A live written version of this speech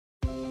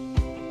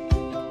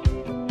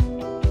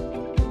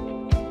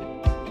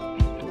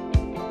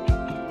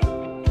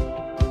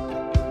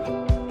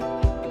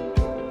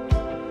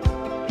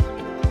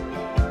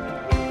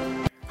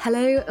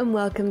Hello and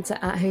welcome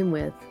to At Home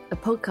With, a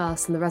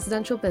podcast on the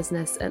residential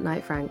business at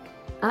Knight Frank.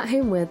 At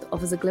Home With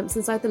offers a glimpse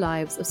inside the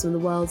lives of some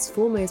of the world's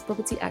foremost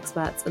property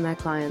experts and their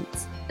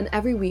clients. And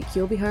every week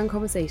you'll be hearing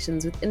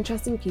conversations with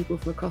interesting people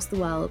from across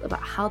the world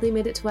about how they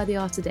made it to where they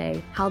are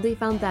today, how they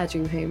found their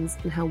dream homes,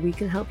 and how we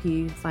can help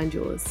you find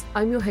yours.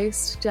 I'm your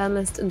host,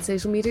 journalist and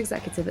social media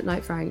executive at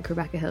Knight Frank,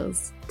 Rebecca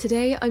Hills.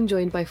 Today I'm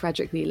joined by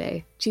Frederick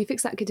Lillet, Chief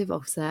Executive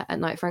Officer at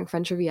Knight Frank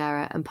French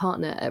Riviera and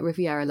partner at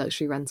Riviera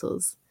Luxury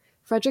Rentals.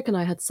 Frederick and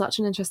I had such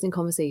an interesting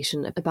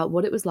conversation about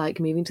what it was like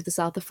moving to the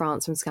south of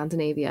France from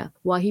Scandinavia,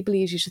 why he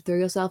believes you should throw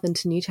yourself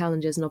into new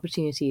challenges and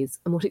opportunities,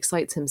 and what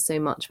excites him so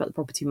much about the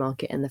property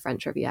market in the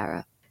French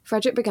Riviera.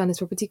 Frederick began his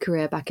property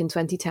career back in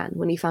 2010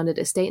 when he founded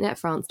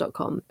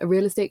EstateNetFrance.com, a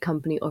real estate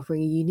company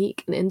offering a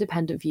unique and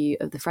independent view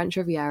of the French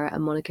Riviera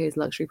and Monaco's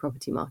luxury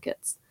property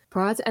markets.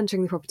 Prior to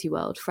entering the property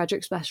world,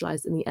 Frederick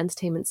specialised in the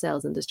entertainment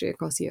sales industry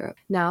across Europe.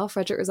 Now,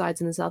 Frederick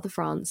resides in the south of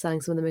France, selling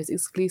some of the most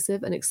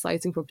exclusive and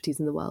exciting properties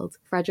in the world.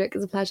 Frederick,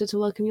 it's a pleasure to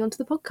welcome you onto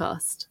the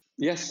podcast.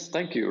 Yes,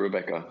 thank you,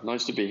 Rebecca.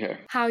 Nice to be here.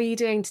 How are you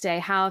doing today?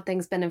 How have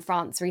things been in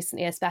France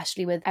recently,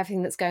 especially with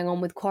everything that's going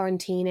on with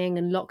quarantining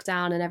and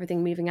lockdown and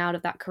everything moving out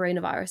of that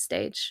coronavirus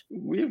stage?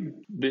 We've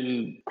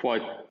been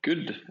quite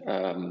good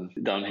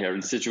down here.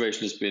 The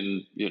situation has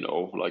been,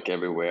 like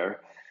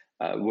everywhere,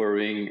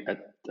 worrying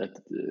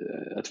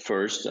at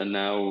first, and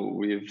now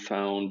we've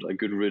found a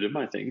good rhythm,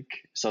 I think.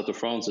 South of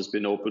France has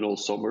been open all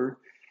summer.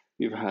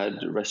 We've had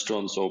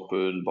restaurants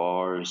open,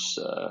 bars,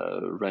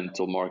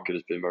 rental market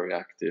has been very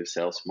active,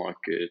 sales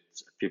market,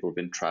 people have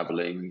been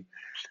traveling,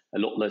 a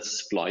lot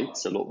less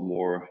flights, a lot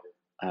more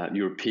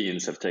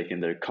Europeans have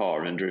taken their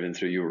car and driven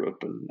through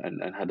Europe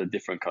and had a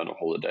different kind of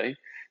holiday,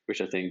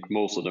 which I think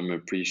most of them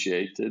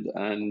appreciated.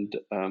 And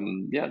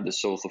the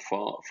south of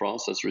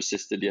France has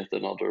resisted yet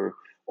another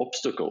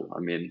obstacle. I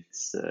mean,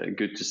 it's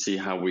good to see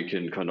how we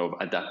can kind of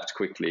adapt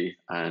quickly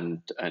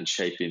and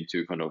shape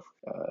into kind of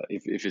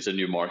if it's a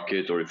new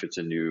market or if it's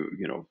a new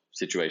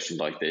situation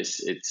like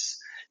this,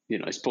 it's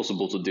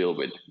possible to deal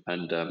with.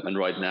 And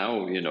right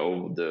now,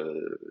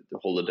 the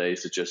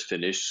holidays are just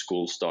finished,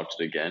 school started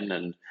again,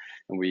 and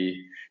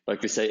we,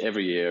 like we say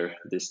every year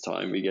this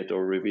time, we get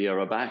our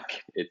Riviera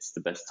back. It's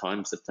the best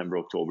time, September,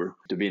 October,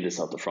 to be in the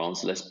south of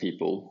France, less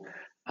people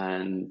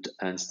and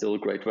still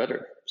great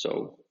weather.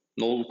 So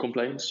no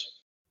complaints.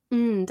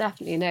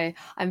 Definitely. No,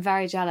 I'm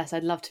very jealous.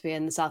 I'd love to be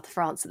in the south of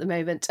France at the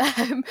moment.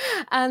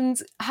 And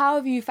how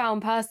have you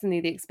found personally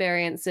the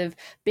experience of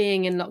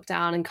being in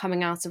lockdown and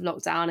coming out of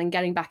lockdown and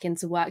getting back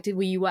into work?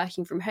 Were you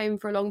working from home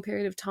for a long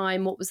period of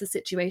time? What was the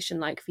situation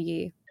like for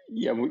you?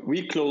 Yeah,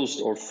 we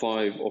closed our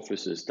 5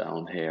 offices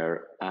down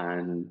here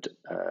and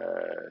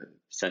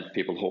sent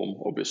people home,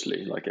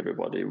 obviously, like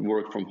everybody.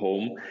 Work from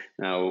home.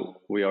 Now,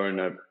 we are in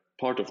a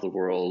part of the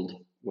world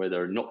where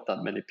there are not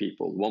that many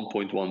people,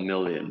 1.1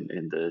 million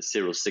in the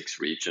 06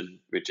 region,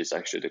 which is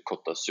actually the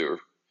Côte d'Azur,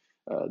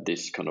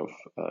 this kind of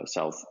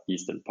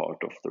southeastern part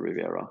of the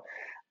Riviera.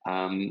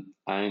 And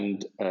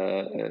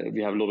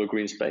we have a lot of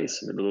green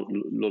space, a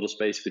lot of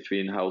space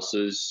between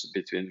houses,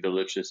 between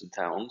villages and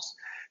towns.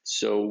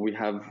 So we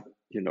have,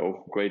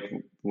 great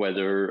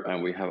weather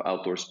and we have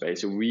outdoor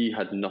space. So we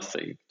had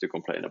nothing to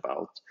complain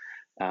about.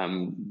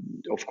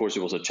 Of course,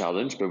 it was a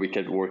challenge, but we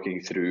kept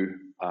working through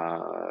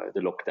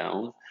the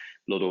lockdown,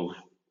 a lot of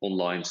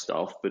online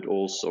stuff, but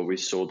also we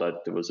saw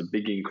that there was a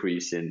big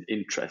increase in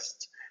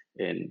interest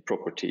in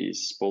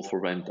properties, both for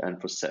rent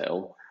and for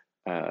sale,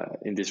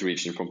 in this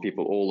region from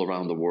people all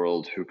around the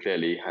world who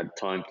clearly had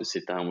time to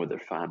sit down with their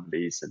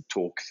families and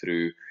talk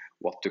through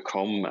what to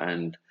come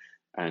and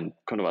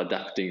kind of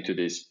adapting to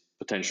this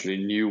potentially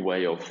new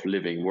way of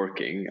living,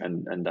 working,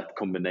 and that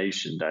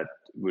combination that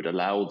would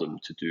allow them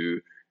to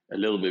do a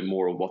little bit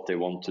more of what they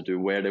want to do,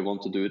 where they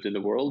want to do it in the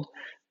world.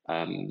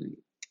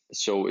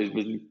 So it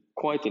was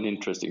quite an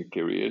interesting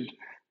period,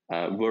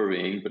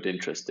 worrying but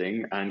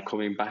interesting. And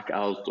coming back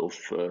out of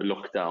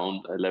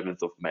lockdown,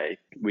 11th of May,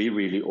 we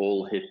really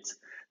all hit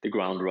the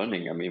ground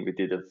running. I mean, we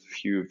did a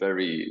few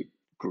very,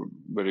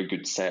 very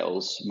good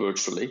sales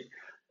virtually,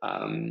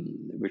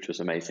 which was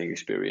an amazing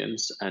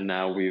experience. And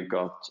now we've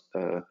got,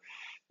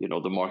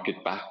 the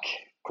market back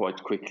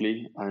quite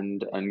quickly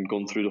and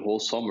gone through the whole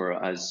summer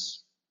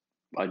as,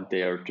 I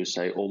dare to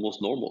say, almost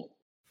normal.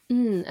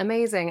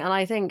 Amazing. And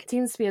I think it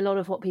seems to be a lot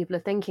of what people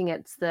are thinking.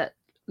 It's that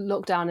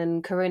lockdown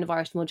and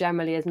coronavirus more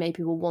generally has made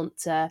people want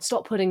to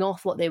stop putting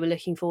off what they were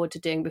looking forward to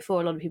doing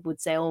before. A lot of people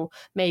would say,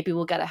 maybe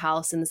we'll get a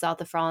house in the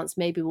south of France,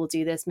 maybe we'll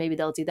do this, maybe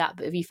they'll do that.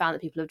 But have you found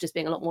that people are just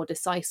being a lot more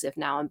decisive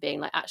now and being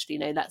like, actually,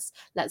 no,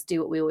 let's do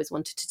what we always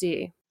wanted to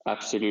do?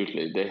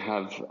 Absolutely. They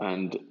have.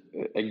 And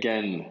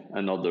again,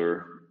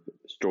 another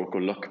stroke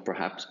of luck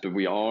perhaps, but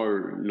we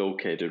are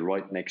located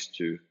right next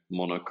to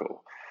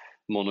Monaco.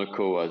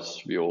 Monaco, as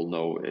we all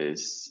know,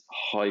 is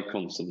high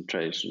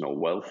concentration of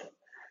wealth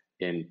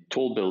in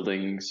tall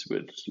buildings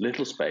with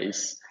little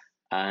space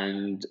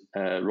and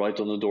right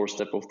on the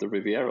doorstep of the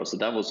Riviera. So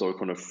that was our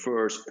kind of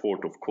first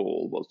port of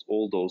call, was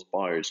all those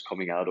buyers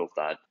coming out of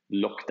that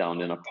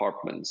lockdown in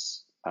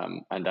apartments.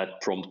 And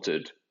that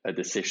prompted a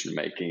decision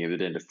making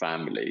within the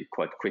family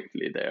quite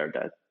quickly there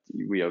that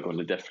we are going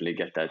to definitely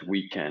get that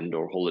weekend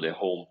or holiday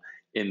home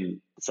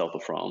in the south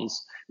of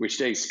France, which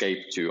they escape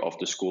to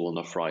after school on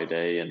a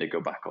Friday and they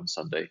go back on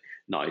Sunday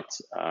night.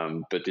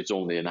 But it's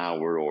only an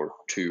hour or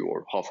two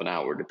or half an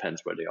hour,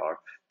 depends where they are,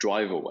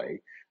 drive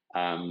away.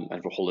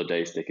 And for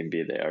holidays, they can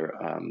be there.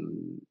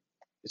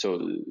 So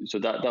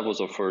that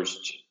was our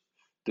first.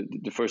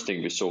 The first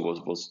thing we saw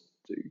was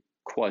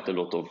quite a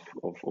lot of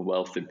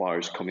wealthy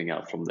buyers coming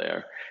out from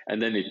there,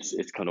 and then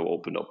it's kind of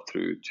opened up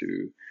through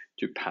to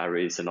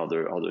Paris and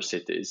other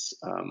cities.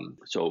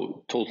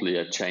 So totally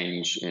a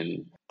change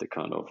in the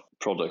kind of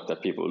product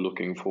that people were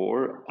looking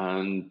for,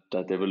 and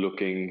that they were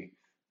looking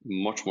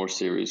much more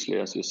seriously,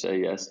 as you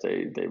say. Yes,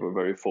 they were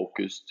very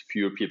focused.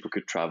 Fewer people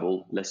could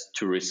travel, less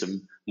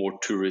tourism, more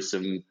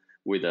tourism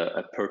with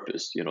a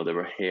purpose. They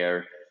were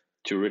here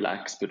to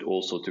relax, but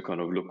also to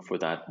kind of look for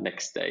that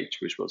next stage,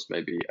 which was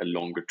maybe a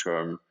longer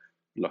term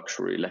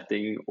luxury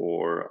letting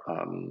or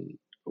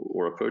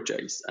a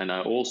purchase. And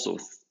I also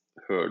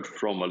heard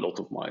from a lot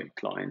of my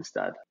clients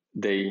that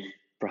they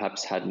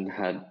perhaps hadn't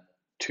had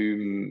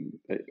too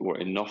or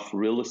enough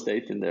real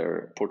estate in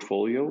their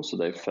portfolio, so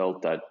they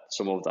felt that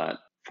some of that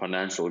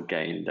financial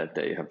gain that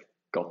they have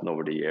gotten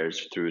over the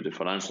years through the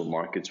financial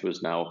markets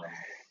was now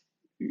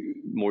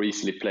more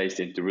easily placed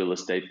into real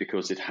estate,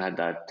 because it had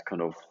that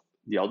kind of,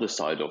 the other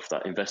side of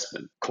that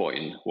investment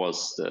coin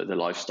was the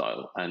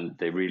lifestyle, and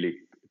they really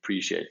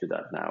appreciated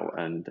that now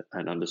and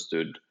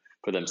understood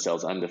for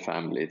themselves and the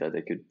family that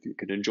they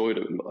could enjoy it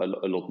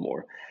a lot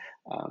more.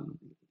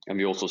 And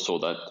we also saw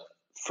that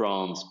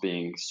France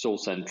being so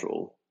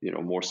central,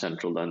 more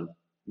central than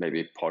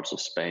maybe parts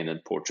of Spain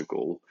and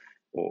Portugal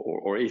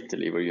or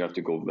Italy, where you have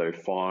to go very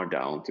far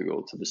down to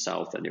go to the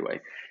south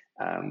anyway,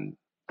 and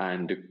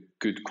the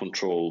good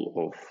control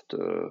of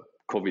the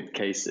COVID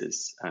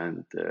cases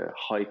and the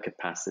high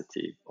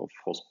capacity of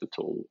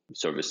hospital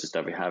services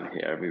that we have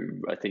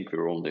here. I think we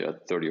were only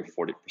at 30 or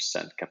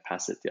 40%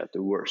 capacity at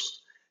the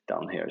worst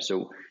down here.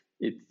 So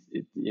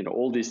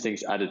all these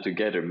things added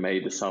together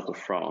made the south of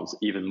France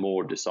even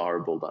more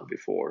desirable than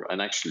before.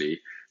 And actually,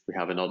 we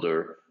have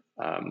another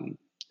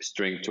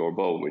string to our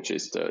bow, which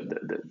is the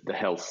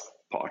health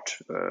part.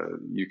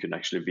 You can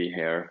actually be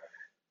here,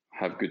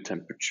 have good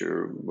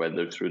temperature,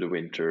 weather through the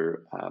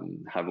winter,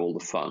 have all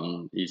the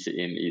fun, easy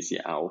in, easy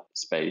out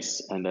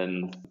space. And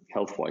then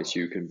health-wise,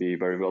 you can be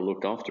very well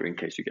looked after in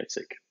case you get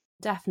sick.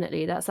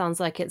 Definitely. That sounds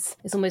like it's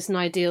almost an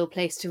ideal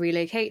place to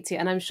relocate to.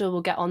 And I'm sure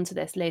we'll get onto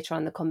this later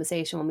on in the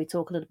conversation when we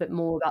talk a little bit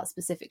more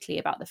specifically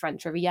about the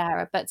French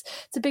Riviera. But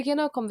to begin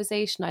our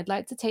conversation, I'd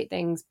like to take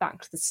things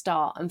back to the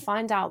start and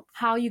find out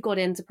how you got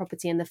into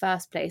property in the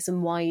first place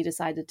and why you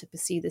decided to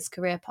pursue this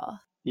career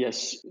path.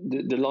 Yes,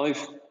 the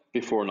life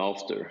before and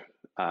after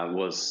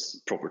was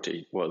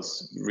property,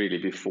 was really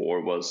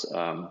before was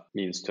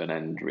means to an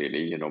end,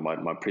 really.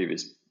 My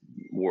previous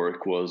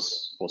work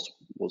was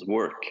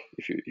work,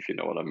 if you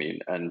know what I mean.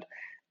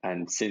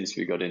 And since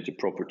we got into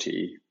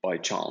property by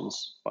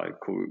chance, by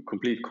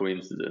complete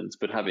coincidence,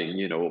 but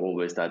having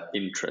always that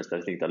interest,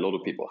 I think that a lot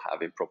of people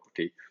have in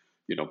property,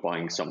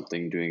 buying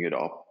something, doing it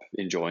up,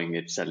 enjoying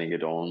it, selling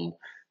it on,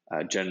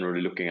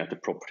 generally looking at the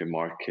property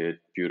market,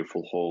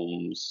 beautiful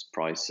homes,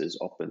 prices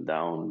up and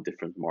down,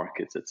 different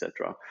markets,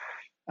 etc.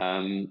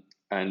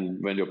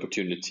 And when the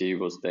opportunity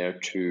was there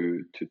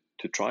to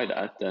try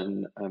that,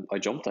 then I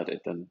jumped at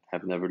it and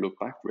have never looked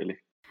back, really.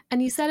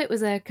 And you said it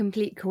was a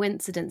complete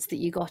coincidence that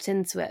you got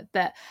into it,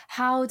 but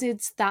how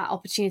did that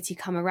opportunity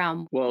come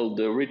around? Well,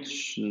 the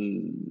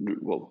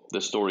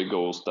story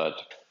goes that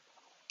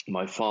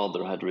my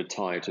father had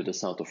retired to the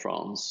south of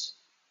France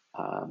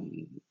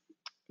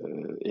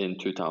in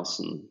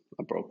 2000,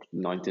 about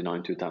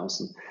 99,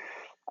 2000.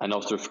 And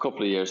after a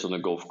couple of years on a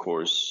golf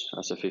course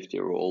as a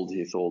 50-year-old,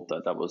 he thought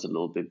that was a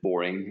little bit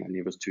boring and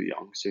he was too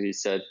young. So he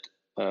said,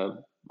 I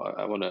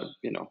want to,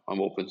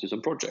 I'm open to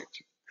some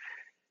projects.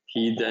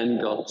 He then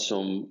got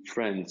some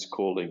friends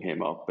calling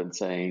him up and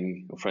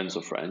saying, friends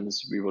of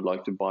friends, we would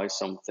like to buy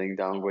something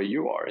down where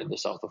you are in the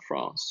south of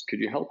France. Could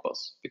you help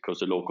us? Because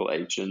the local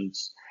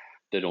agents,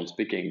 they don't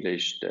speak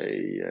English.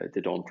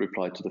 They don't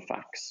reply to the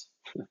fax,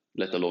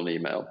 let alone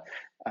email,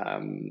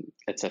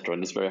 etc.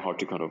 And it's very hard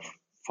to kind of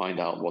find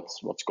out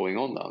what's going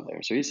on down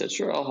there. So he said,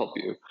 sure, I'll help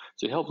you.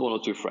 So he helped one or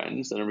two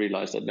friends and I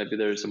realized that maybe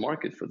there is a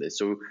market for this.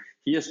 So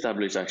he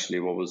established actually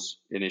what was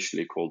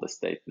initially called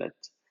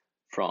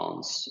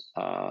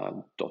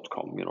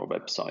EstateNetFrance.com,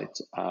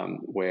 website,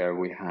 where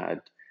we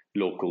had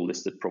local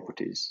listed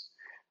properties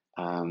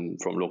from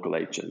local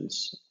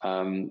agents,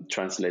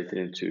 translated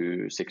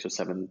into 6 or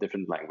 7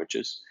 different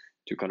languages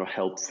to kind of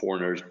help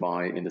foreigners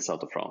buy in the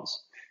south of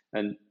France.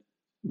 And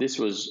this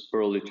was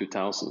early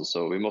 2000s,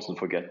 so we mustn't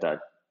forget that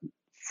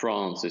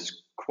France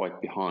is quite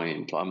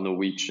behind. I'm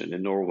Norwegian.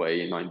 In Norway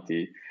in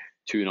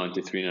 92,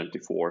 93,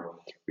 94,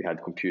 we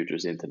had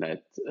computers,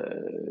 internet.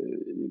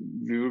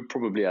 We were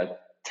probably at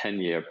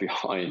 10 years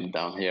behind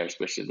down here,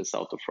 especially in the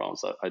south of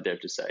France, I dare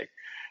to say.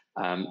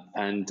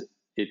 And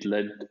it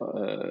led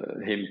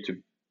him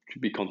to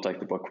be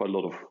contacted by quite a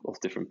lot of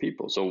different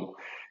people. So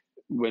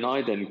when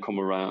I then came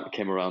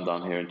around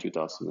down here in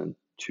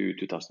 2002,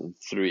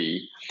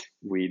 2003,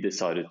 we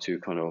decided to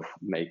kind of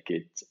make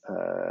it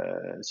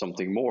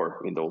something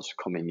more in those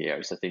coming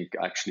years. I think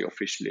actually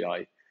officially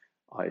I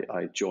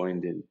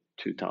joined in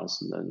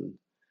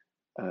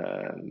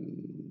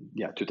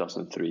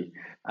 2003,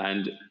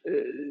 and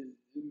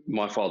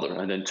my father,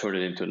 and then turned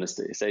it into an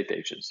estate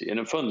agency.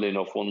 And funnily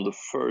enough, one of the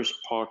first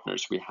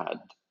partners we had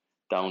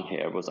down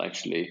here was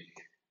actually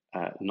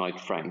Knight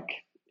Frank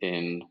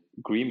in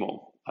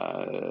Greenmount,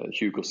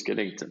 Hugo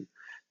Skillington,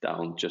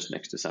 down just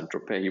next to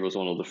Saint-Tropez. He was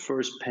one of the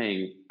first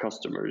paying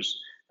customers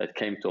that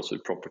came to us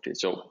with property.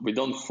 So we've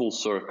done full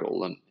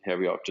circle, and here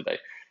we are today,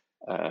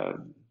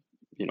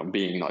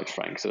 being Knight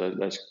Frank. So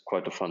that's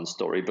quite a fun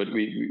story. But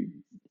we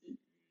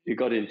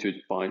got into it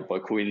by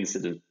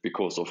coincidence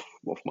because of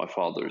my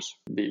father's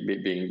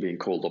being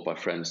called up by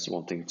friends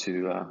wanting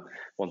to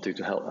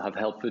have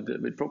help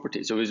with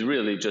property. So it was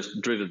really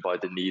just driven by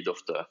the need of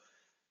the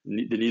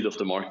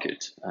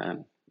market,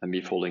 and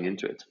me falling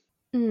into it.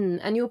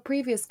 And your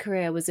previous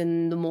career was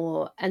in the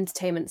more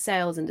entertainment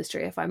sales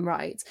industry, if I'm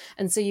right.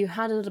 And so you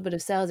had a little bit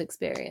of sales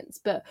experience.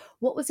 But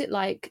what was it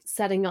like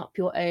setting up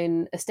your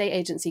own estate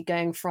agency,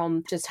 going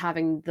from just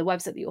having the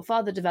website that your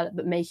father developed,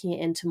 but making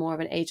it into more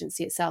of an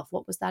agency itself?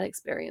 What was that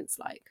experience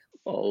like?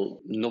 Well,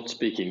 not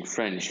speaking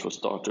French, for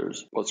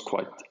starters, was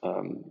quite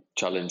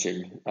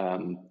challenging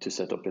to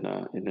set up in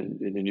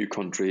a new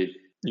country,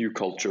 new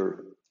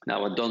culture.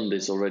 Now, I've done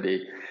this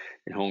already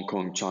in Hong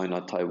Kong,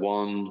 China,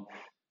 Taiwan,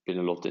 been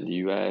a lot in the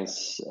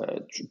US,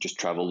 just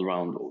traveled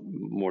around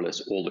more or less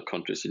all the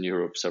countries in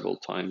Europe several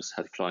times,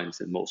 had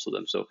clients in most of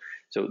them. So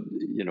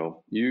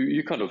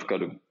you kind of got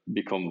to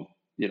become,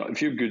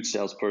 if you're a good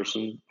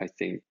salesperson, I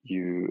think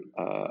you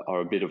are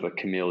a bit of a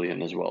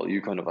chameleon as well.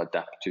 You kind of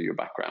adapt to your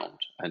background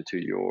and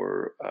to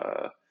your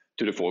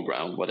to the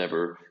foreground,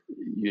 whatever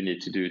you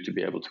need to do to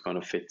be able to kind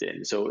of fit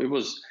in. So it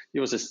was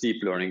a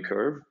steep learning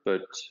curve,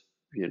 but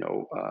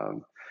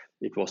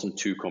it wasn't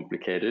too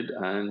complicated,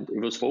 and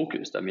it was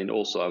focused. I mean,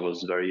 also I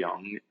was very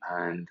young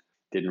and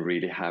didn't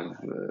really have,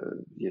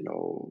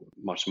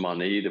 much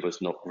money. There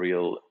was not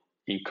real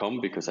income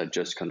because I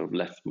just kind of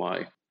left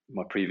my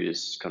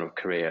previous kind of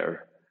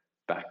career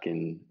back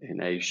in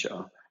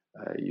Asia,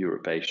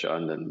 Europe, Asia,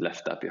 and then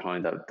left that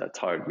behind. That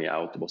tired me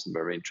out. It wasn't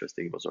very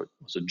interesting. It was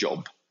a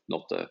job,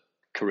 not a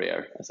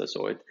career as I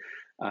saw it.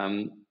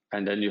 And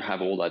then you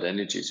have all that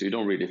energy, so you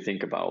don't really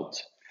think about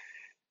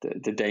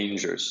the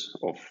dangers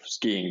of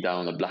skiing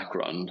down a black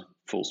run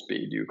full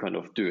speed. You kind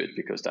of do it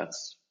because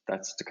that's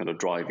the kind of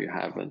drive you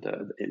have, and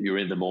you're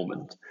in the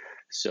moment.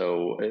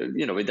 So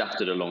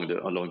adapted along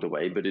the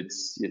way, but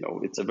it's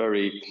a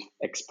very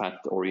expat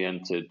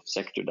oriented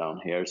sector down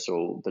here.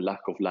 So the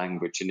lack of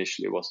language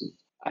initially wasn't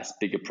as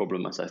big a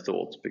problem as I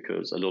thought,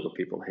 because a lot of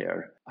people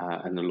here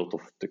and a lot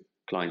of the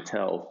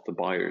clientele, the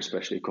buyers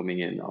especially coming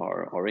in,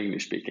 are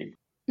English speaking.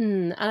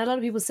 And a lot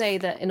of people say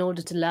that in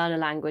order to learn a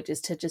language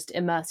is to just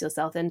immerse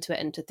yourself into it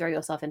and to throw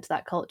yourself into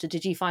that culture.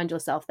 Did you find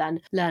yourself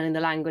then learning the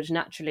language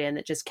naturally, and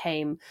it just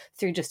came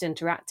through just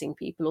interacting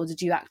people? Or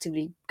did you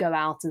actively go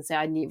out and say,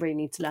 I really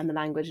need to learn the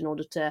language in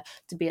order to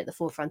be at the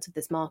forefront of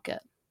this market?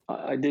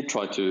 I did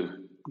try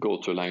to go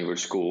to a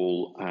language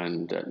school,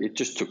 and it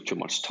just took too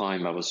much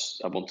time. I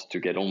wanted to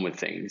get on with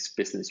things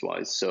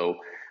business-wise. So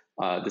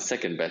the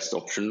second best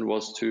option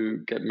was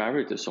to get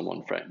married to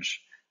someone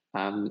French.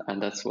 And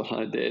that's what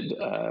I did.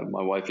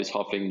 My wife is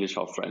half English,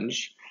 half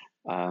French.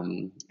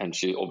 And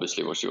she was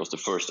the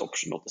first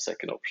option, not the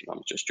second option.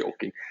 I'm just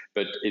joking.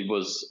 But it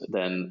was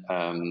then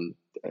a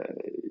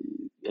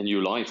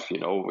new life,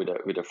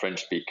 with a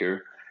French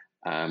speaker.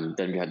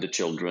 Then we had the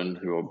children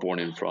who were born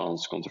in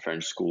France, gone to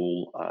French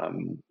school.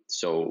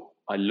 So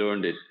I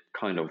learned it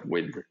kind of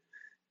with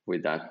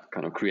that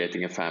kind of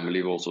creating a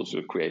family, but also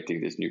sort of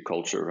creating this new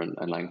culture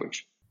and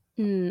language.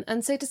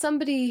 And so to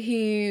somebody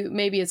who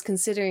maybe is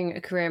considering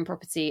a career in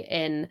property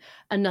in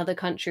another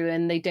country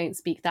and they don't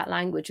speak that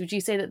language, would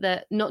you say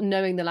that not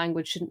knowing the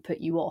language shouldn't put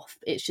you off?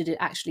 It should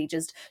actually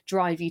just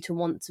drive you to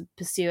want to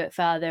pursue it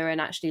further and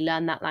actually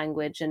learn that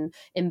language and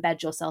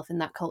embed yourself in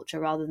that culture,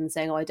 rather than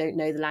saying, I don't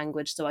know the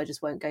language, so I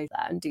just won't go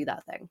there and do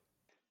that thing?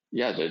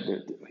 Yeah,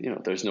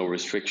 there's no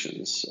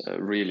restrictions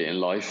really in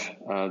life.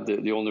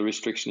 The only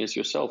restriction is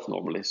yourself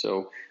normally.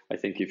 So I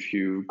think if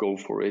you go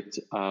for it,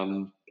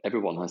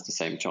 everyone has the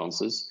same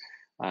chances,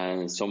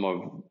 and some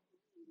are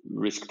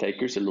risk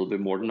takers a little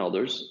bit more than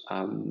others.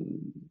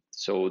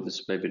 So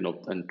this maybe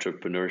not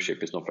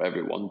entrepreneurship is not for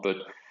everyone, but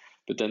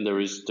then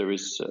there is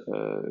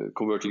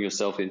converting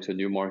yourself into a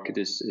new market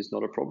is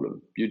not a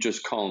problem. You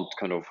just can't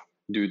kind of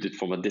do it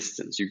from a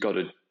distance. You got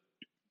to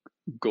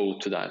go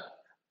to that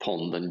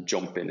pond and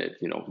jump in it.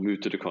 Move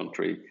to the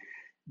country,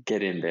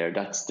 get in there.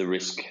 That's the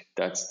risk,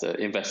 that's the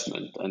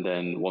investment, and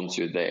then once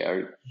you're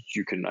there,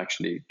 you can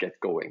actually get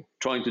going.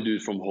 Trying to do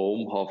it from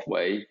home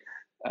halfway,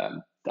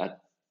 that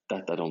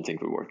I don't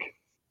think will work.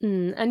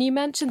 And you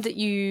mentioned that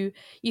you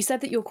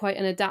said that you're quite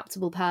an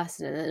adaptable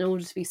person, and in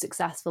order to be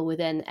successful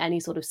within any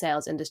sort of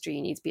sales industry,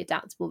 you need to be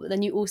adaptable. But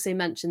then you also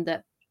mentioned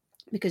that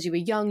because you were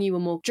young, you were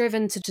more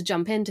driven to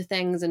jump into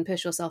things and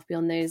push yourself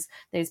beyond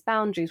those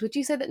boundaries. Would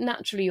you say that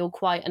naturally you're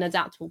quite an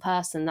adaptable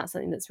person? That's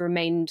something that's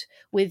remained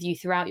with you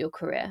throughout your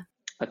career?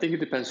 I think it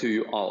depends who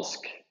you ask.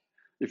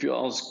 If you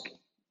ask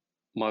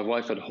my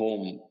wife at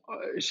home,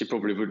 she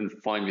probably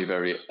wouldn't find me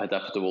very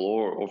adaptable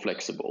or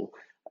flexible.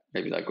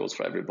 Maybe that goes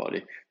for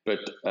everybody. But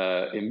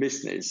in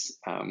business,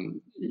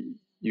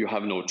 you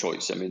have no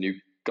choice. I mean, you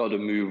got to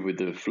move with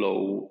the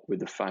flow, with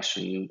the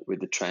fashion, with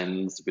the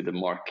trends, with the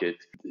market.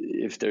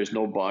 If there's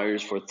no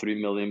buyers for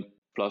 3 million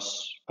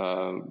plus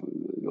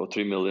or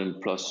 3 million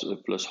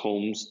plus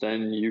homes,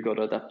 then you got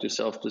to adapt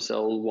yourself to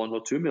sell 1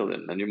 or 2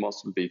 million, and you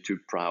mustn't be too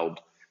proud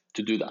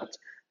to do that.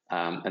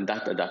 And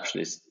that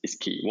adaptation is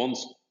key.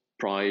 Once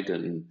pride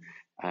and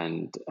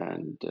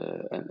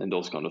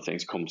those kind of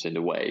things comes in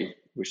the way,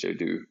 which they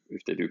do,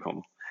 if they do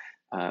come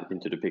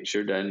into the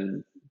picture,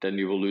 then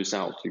you will lose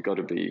out. You got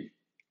to be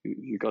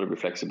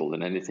flexible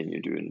in anything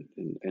you do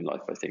in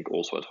life. I think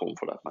also at home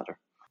for that matter.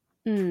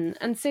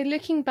 And so,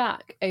 looking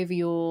back over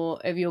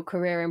your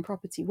career in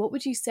property, what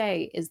would you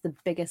say is the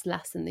biggest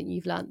lesson that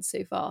you've learned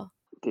so far?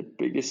 The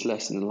biggest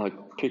lesson, like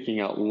picking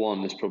out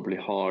one, is probably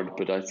hard,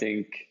 but I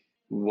think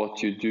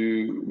what you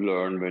do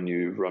learn when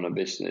you run a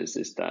business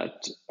is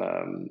that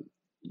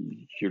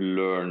you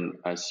learn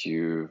as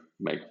you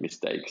make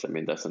mistakes. I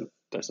mean, that's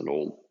an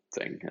old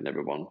thing, and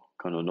everyone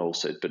kind of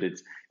knows it, but it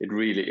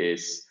really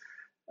is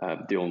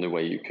the only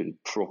way you can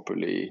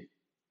properly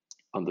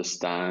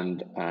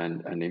understand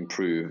and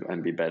improve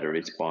and be better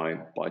is by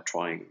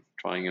trying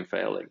and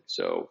failing.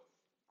 So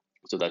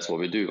that's what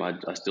we do.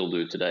 I still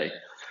do it today.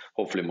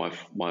 Hopefully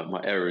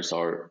my errors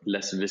are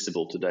less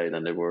visible today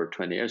than they were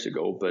 20 years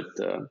ago, but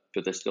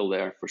they're still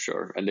there for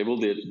sure, and they will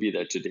be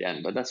there to the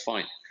end. But that's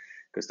fine,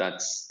 because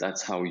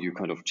that's how you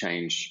kind of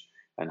change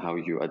and how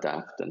you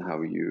adapt and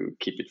how you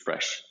keep it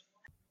fresh.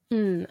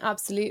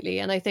 Absolutely.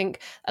 And I think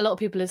a lot of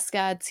people are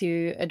scared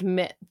to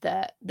admit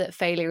that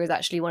failure is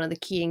actually one of the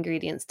key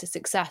ingredients to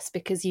success,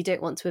 because you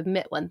don't want to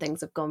admit when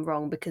things have gone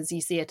wrong, because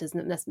you see it as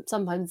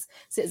sometimes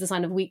see it as a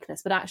sign of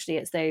weakness, but actually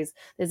it's those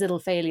little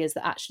failures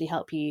that actually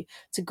help you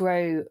to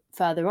grow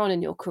further on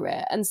in your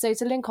career. And so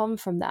to link on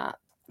from that,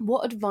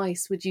 what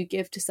advice would you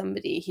give to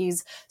somebody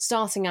who's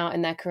starting out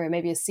in their career,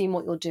 maybe has seen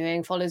what you're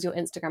doing, follows your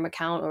Instagram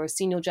account, or has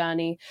seen your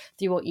journey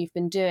through what you've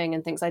been doing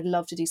and thinks, I'd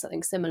love to do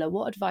something similar?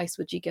 What advice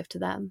would you give to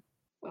them?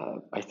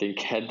 I think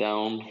head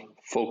down,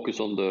 focus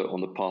on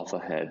the path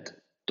ahead.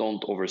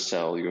 Don't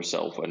oversell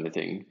yourself or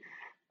anything.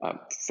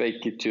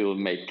 Fake it till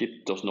make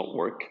it does not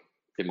work,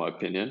 in my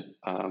opinion.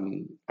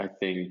 I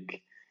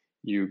think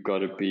you got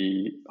to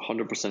be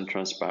 100%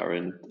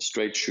 transparent,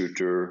 straight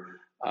shooter.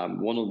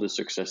 One of the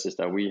successes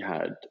that we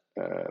had,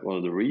 one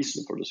of the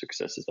reasons for the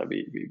successes that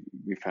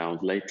we found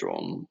later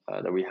on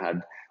that we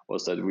had,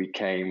 was that we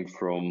came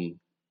from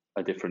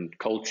a different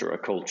culture, a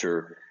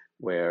culture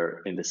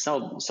where in the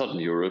southern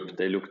Europe,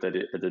 they looked at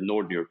the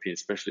Northern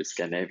Europeans, especially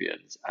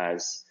Scandinavians,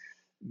 as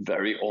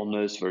very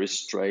honest, very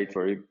straight,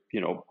 very,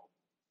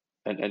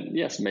 and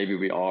yes, maybe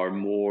we are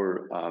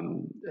more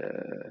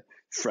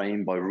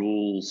framed by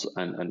rules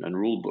and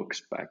rule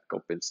books back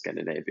up in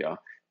Scandinavia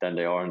than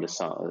they are in the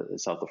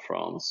south of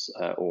France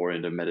or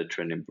in the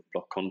Mediterranean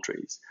bloc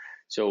countries.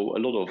 So a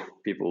lot of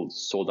people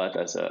saw that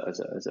as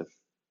a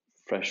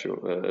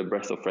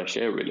breath of fresh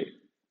air, really.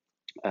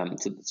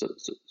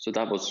 So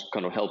that was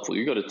kind of helpful.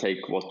 You got to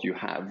take what you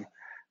have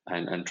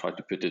and try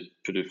to put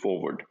it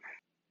forward.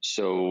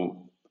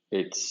 So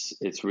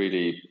it's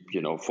really,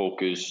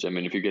 focus. I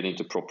mean, if you get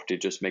into property,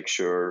 just make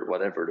sure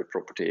whatever the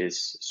property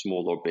is,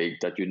 small or big,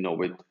 that you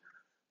know it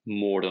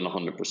more than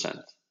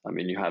 100%. I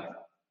mean,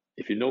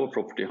 if you know a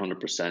property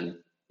 100%,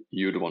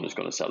 you're the one who's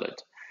going to sell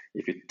it.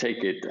 If you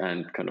take it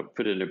and kind of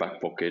put it in the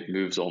back pocket,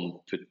 moves on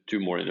to 2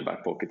 more in the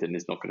back pocket, then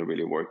it's not going to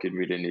really work. You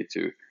really need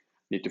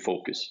to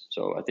focus.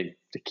 So I think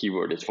the key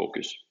word is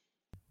focus.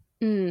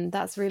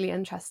 That's really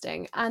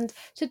interesting. And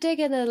to dig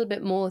in a little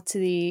bit more to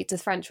the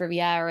French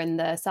Riviera and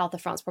the south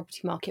of France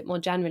property market more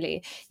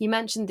generally, you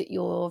mentioned that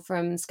you're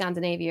from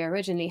Scandinavia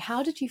originally.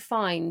 How did you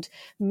find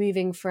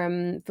moving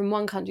from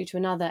one country to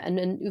another?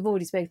 And we've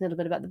already spoken a little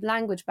bit about the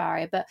language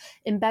barrier, but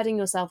embedding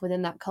yourself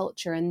within that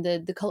culture and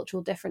the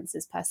cultural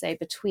differences per se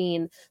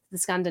between the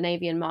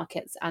Scandinavian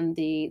markets and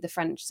the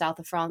French south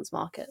of France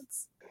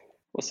markets?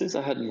 Well, since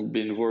I hadn't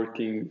been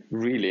working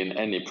really in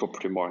any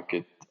property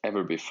market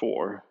ever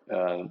before,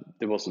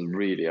 there wasn't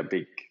really a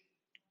big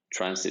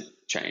transit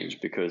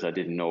change because I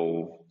didn't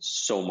know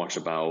so much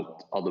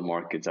about other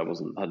markets. I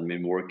hadn't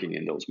been working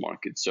in those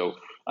markets. So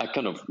I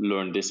kind of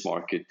learned this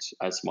market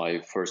as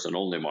my first and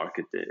only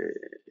market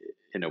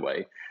in a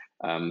way.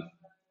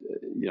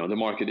 The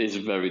market is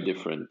very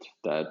different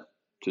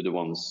to the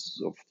ones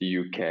of the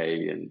UK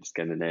and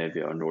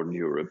Scandinavia or Northern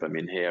Europe. I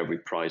mean, here we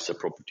price a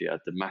property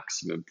at the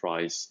maximum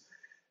price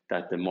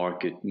that the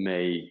market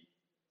may,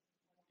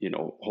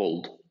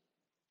 hold.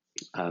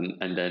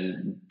 And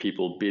then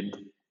people bid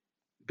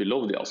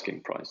below the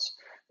asking price.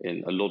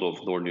 In a lot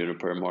of Northern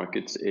European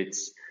markets,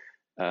 it's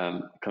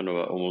kind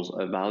of almost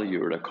a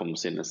valuer that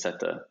comes in and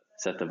set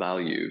a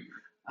value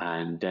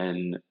and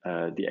then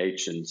the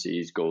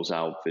agencies goes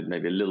out with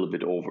maybe a little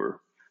bit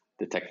over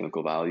the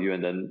technical value,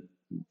 and then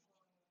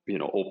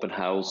open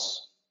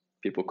house,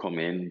 people come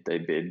in, they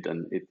bid,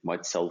 and it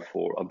might sell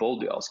for above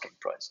the asking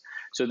price.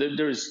 So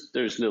there's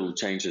little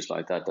changes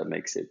like that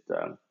makes it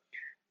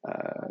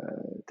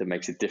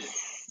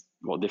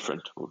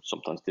different, or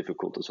sometimes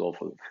difficult as well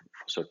for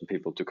certain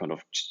people to kind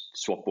of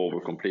swap over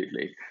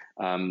completely.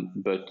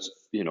 But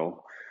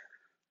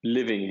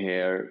living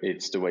here,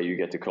 it's the way you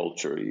get the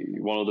culture.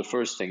 One of the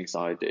first things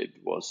I did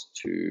was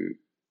to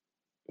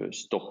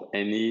stop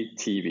any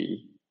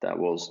TV that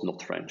was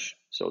not French.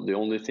 So the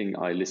only thing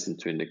I listened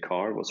to in the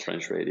car was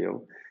French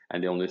radio,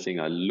 and the only thing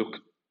I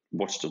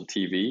watched on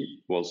TV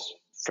was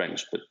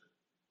French, but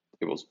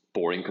it was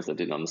boring because I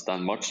didn't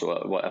understand much.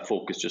 So I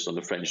focused just on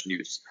the French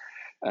news,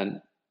 and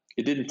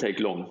it didn't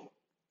take long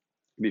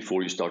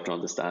before you start to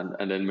understand.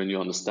 And then when you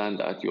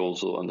understand that, you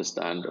also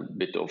understand a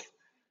bit of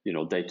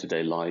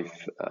day-to-day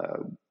life,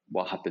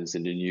 what happens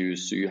in the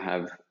news. So you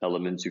have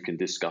elements you can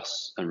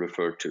discuss and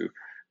refer to.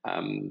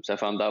 So I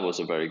found that was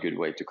a very good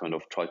way to kind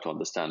of try to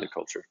understand the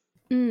culture.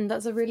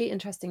 That's a really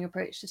interesting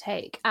approach to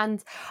take.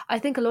 And I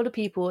think a lot of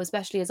people,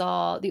 especially as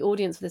the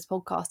audience for this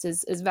podcast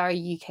is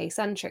very UK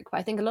centric, but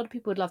I think a lot of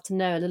people would love to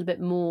know a little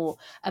bit more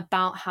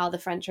about how the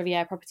French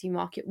Riviera property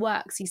market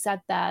works. You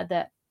said there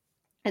that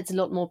it's a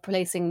lot more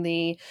placing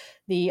the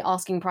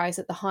asking price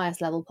at the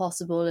highest level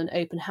possible and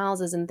open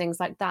houses and things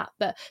like that.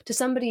 But to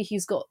somebody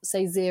who's got,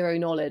 say, zero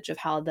knowledge of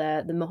how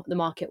the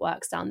market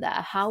works down there,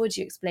 how would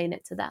you explain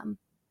it to them?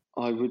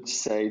 I would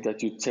say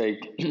that you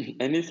take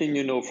anything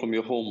you know from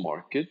your home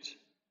market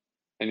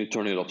and you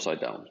turn it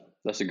upside down.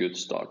 That's a good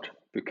start,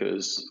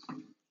 because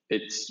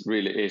it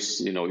really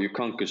is, you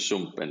can't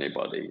gazump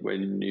anybody.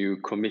 When you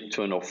commit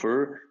to an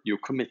offer, you're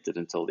committed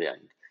until the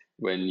end.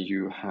 When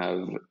you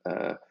have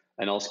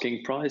an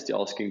asking price, the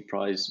asking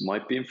price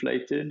might be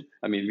inflated.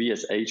 I mean, we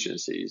as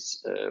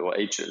agencies or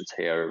agents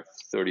here,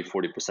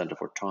 30-40% of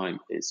our time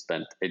is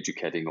spent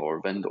educating our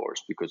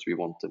vendors, because we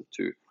want them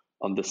to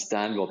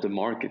understand what the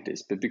market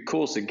is. But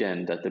because,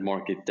 again, that the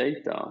market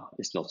data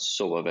is not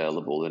so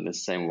available in the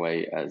same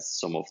way as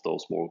some of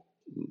those more,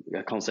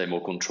 I can't say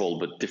more controlled,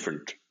 but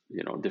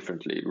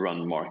differently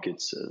run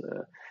markets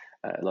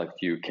like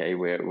the UK,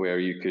 where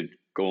you could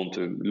go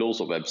onto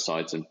loads of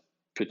websites and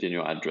put in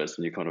your address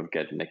and you kind of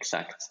get an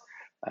exact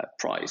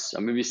price. I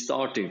mean, we're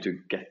starting to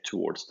get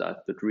towards that,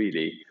 but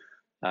really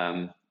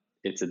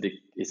it's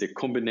a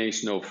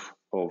combination of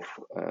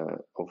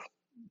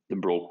the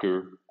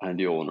broker and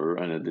the owner,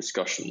 and a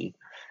discussion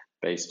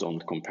based on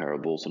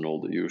comparables and all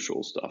the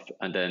usual stuff.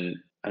 And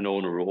then an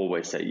owner will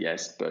always say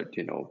yes, but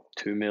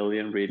 2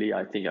 million, really?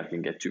 I think I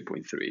can get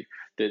 2.3.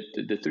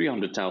 The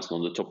 300,000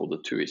 on the top of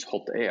the 2 is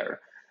hot air.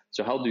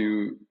 So how do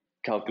you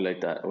calculate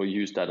that or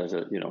use that as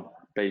a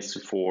base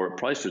for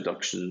price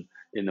reduction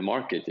in the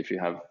market if you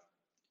have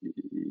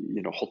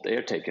hot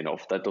air taken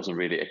off? That doesn't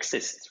really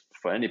exist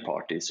for any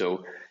party.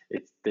 So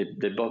they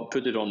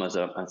put it on as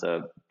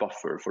a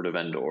buffer for the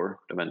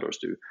vendors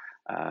do,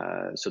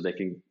 so they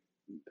can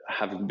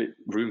have a bit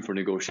room for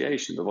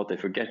negotiation. But what they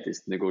forget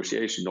is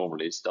negotiation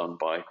normally is done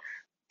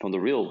from the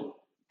real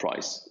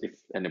price, if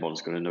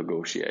anyone's going to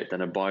negotiate.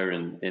 And a buyer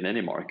in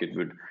any market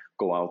would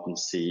go out and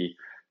see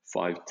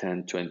 5,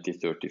 10, 20,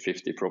 30,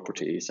 50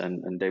 properties,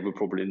 and they will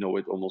probably know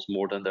it almost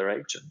more than their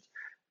agent.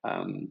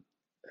 And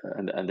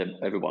then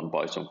everyone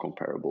buys on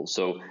comparables.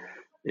 So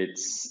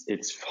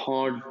it's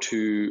hard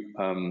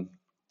to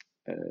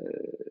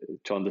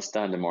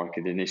understand the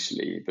market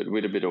initially, but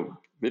with a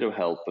bit of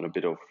help and a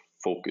bit of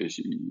focus,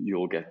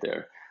 you'll get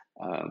there.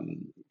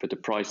 But the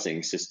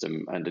pricing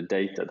system and the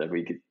data that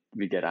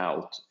we get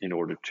out in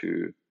order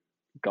to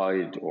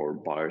guide our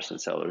buyers and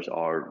sellers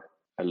are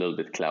a little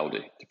bit cloudy,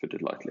 to put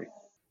it lightly.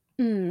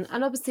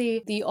 And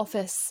obviously the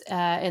office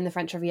in the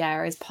French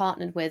Riviera is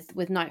partnered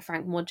with Knight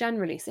Frank more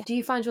generally. So do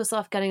you find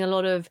yourself getting a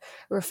lot of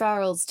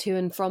referrals to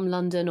and from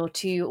London or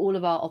to all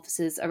of our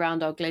offices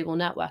around our global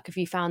network? Have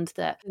you found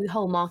that the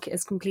whole market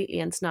is completely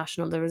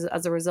international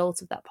as a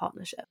result of that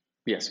partnership?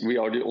 Yes, we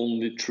are the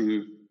only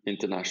true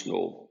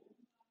international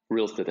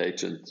real estate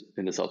agent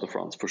in the south of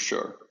France, for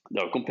sure.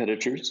 There are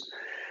competitors,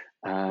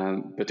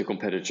 but the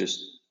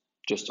competitors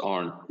just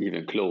aren't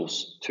even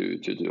close to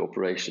the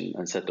operation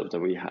and setup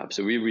that we have.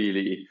 So we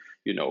really,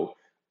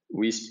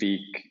 we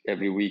speak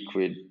every week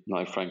with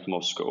Knight Frank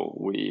Moscow.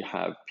 We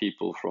have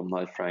people from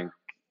Knight Frank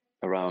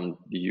around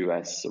the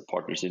US, or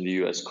partners in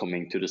the US,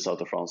 coming to the south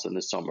of France in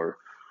the summer.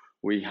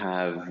 We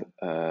have,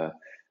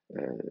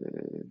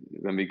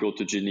 when we go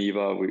to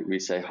Geneva, we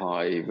say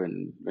hi.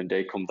 When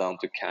they come down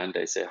to Cannes,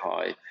 they say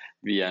hi.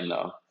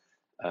 Vienna,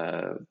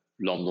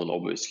 London,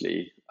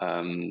 obviously,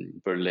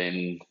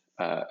 Berlin,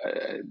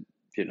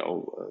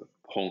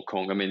 Hong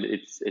Kong. I mean,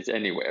 it's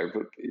anywhere,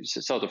 but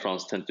south of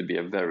France tend to be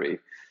a very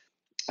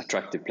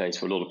attractive place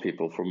for a lot of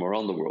people from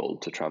around the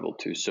world to travel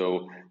to.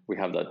 So we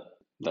have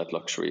that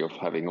luxury of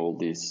having all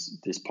these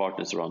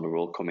partners around the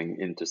world coming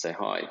in to say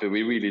hi. But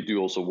we really do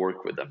also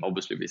work with them.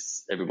 Obviously,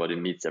 everybody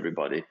meets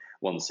everybody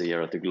once a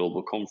year at the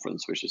global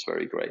conference, which is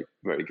very great,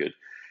 very good.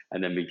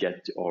 and then we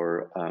get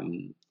our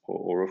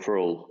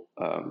referral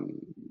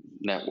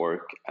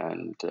network,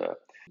 and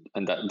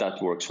that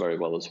works very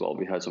well as well.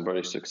 We had some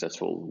very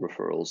successful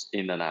referrals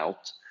in and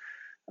out.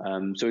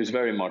 So it's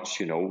very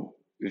much,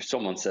 if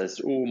someone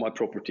says, "Oh, my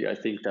property, I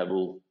think that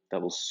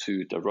will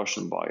suit a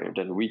Russian buyer,"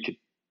 then we could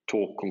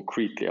talk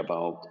concretely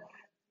about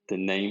the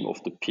name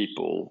of the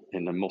people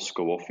in the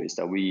Moscow office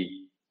that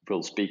we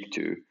will speak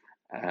to,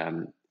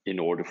 in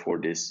order for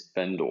this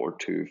vendor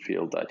to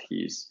feel that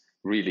he's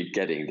really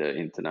getting the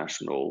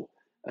international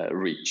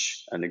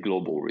reach and the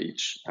global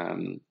reach.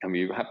 And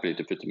we're happy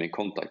to put them in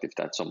contact if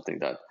that's something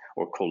that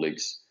our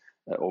colleagues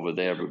over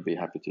there would be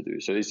happy to do.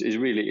 So it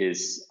really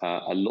is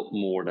a lot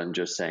more than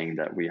just saying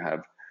that we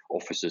have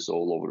offices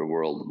all over the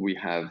world. We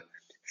have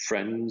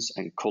friends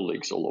and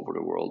colleagues all over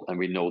the world, and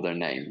we know their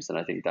names. And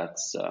I think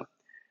that's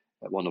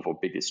one of our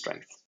biggest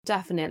strengths.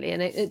 Definitely.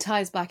 And it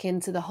ties back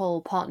into the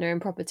whole partner in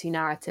property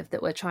narrative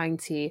that we're trying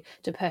to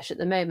push at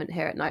the moment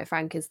here at Knight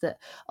Frank, is that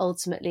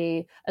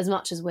ultimately, as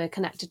much as we're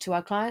connected to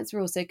our clients,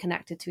 we're also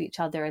connected to each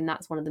other. And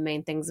that's one of the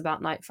main things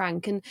about Knight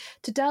Frank. And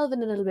to delve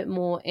in a little bit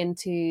more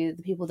into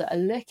the people that are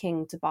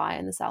looking to buy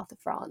in the south of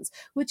France,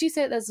 would you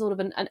say that there's sort of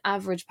an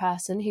average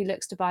person who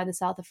looks to buy in the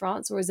south of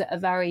France, or is it a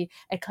very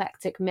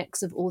eclectic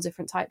mix of all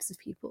different types of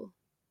people?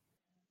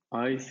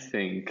 I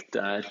think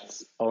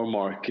that our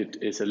market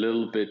is a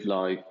little bit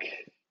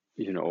like,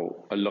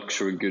 a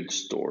luxury goods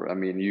store. I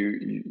mean,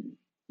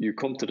 you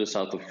come to the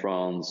south of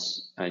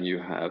France and you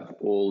have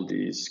all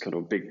these kind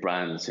of big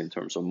brands in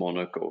terms of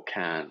Monaco,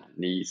 Cannes,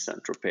 Nice,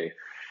 and Tropez.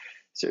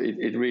 So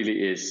it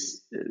really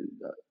is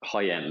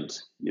high-end,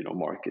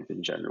 market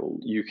in general.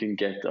 You can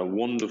get a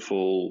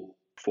wonderful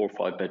 4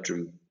 or 5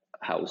 bedroom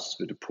house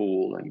with a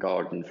pool and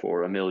garden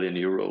for €1 million.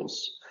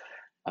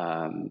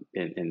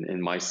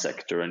 In my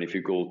sector, and if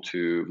you go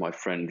to my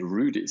friend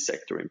Rudy's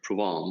sector in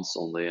Provence,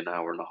 only an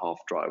hour and a half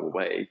drive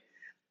away,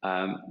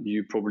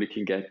 you probably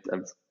can get a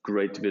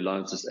great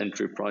villa at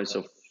entry price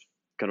of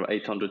kind of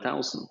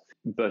 800,000.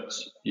 But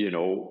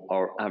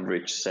our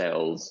average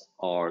sales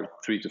are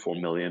 3 to 4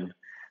 million,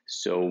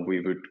 so we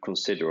would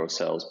consider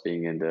ourselves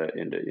being in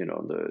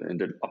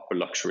the upper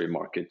luxury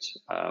market,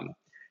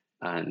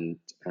 and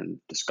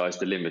the sky's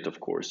the limit,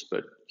 of course.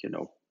 But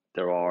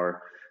there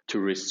are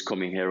tourists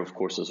coming here, of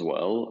course, as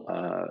well,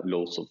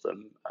 loads of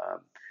them.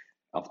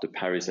 After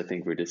Paris, I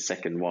think we're the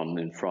second one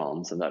in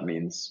France, and that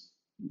means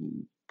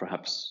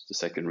perhaps the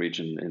second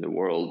region in the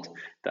world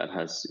that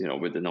has,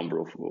 with the number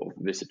of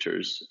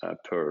visitors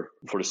for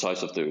the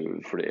size of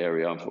for the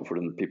area, for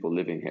the people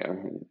living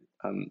here.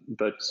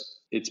 But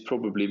it's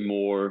probably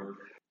more,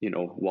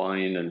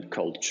 wine and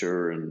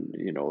culture and,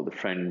 the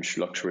French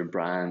luxury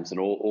brands and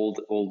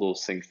all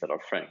those things that are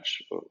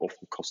French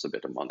often cost a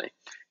bit of money.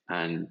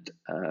 And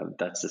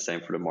that's the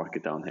same for the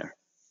market down here.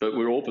 But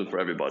we're open for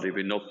everybody.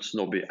 We're not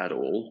snobby at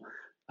all.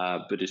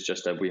 But it's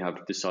just that we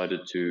have decided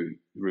to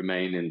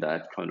remain in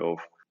that kind of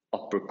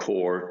upper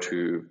core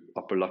to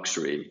upper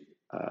luxury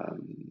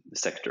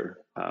sector.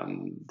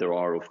 There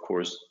are, of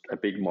course, a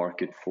big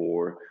market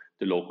for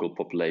the local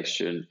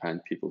population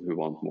and people who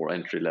want more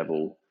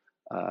entry-level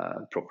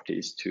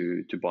properties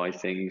to buy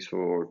things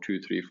for 2,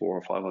 3, 4,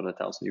 or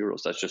 500,000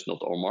 euros. That's just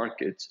not our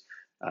market,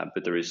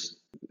 but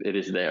it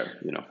is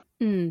there,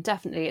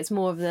 Definitely. It's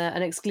more of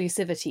an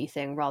exclusivity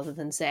thing rather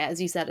than, say,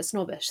 as you said, a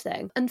snobbish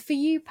thing. And for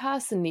you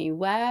personally,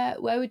 where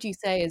would you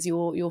say is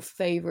your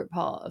favourite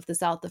part of the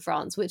south of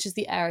France? Which is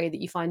the area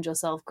that you find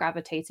yourself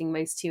gravitating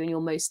most to and you're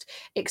most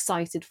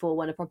excited for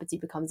when a property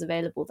becomes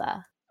available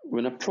there?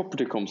 When a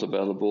property comes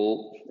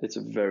available, it's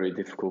a very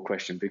difficult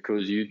question,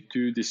 because you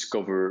do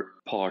discover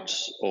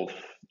parts of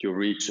your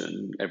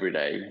region every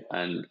day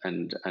and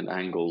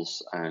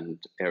angles and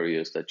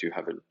areas that you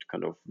haven't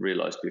kind of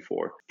realized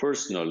before.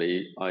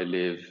 Personally, I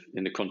live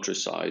in the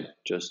countryside,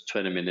 just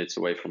 20 minutes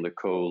away from the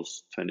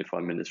coast,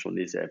 25 minutes from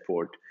Nice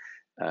airport,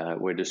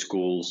 where the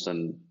schools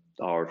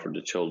are for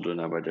the children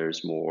and where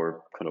there's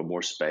more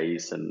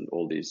space and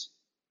all these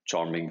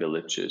charming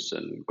villages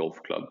and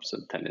golf clubs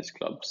and tennis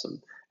clubs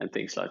and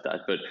things like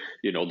that. But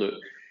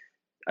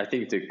I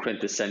think the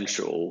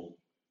quintessential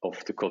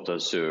of the Côte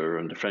d'Azur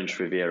and the French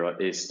Riviera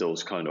is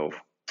those kind of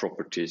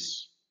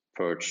properties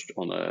perched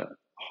on a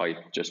height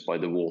just by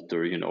the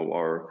water.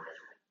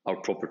 Our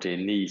property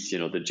in Nice,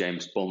 the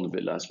James Bond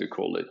villa, as we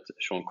call it,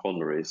 Sean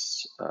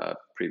Connery's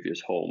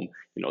previous home.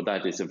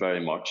 That is a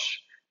very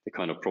much the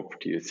kind of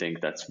property you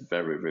think that's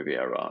very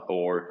Riviera.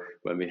 Or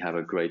when we have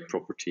a great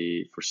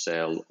property for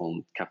sale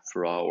on Cap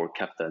Ferrat or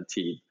Cap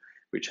d'Antibes,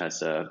 which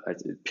has a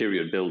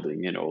period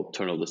building,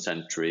 turn of the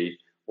century,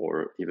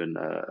 or even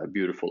a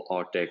beautiful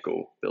Art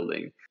Deco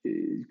building.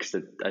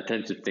 Because I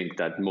tend to think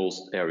that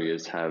most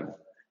areas have,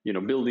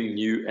 building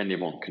new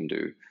anyone can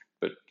do,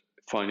 but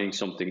finding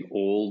something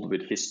old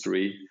with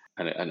history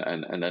and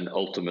an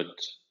ultimate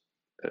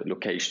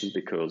location,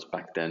 because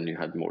back then you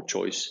had more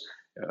choice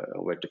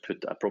where to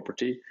put a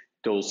property.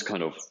 Those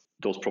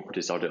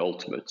properties are the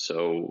ultimate.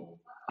 So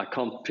I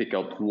can't pick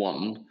out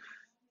one,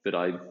 but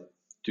I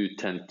do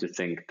tend to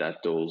think that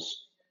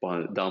those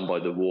down by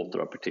the water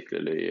are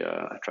particularly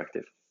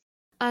attractive.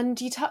 And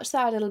you touched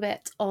there a little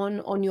bit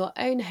on your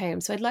own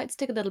home. So I'd like to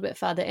dig a little bit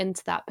further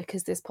into that,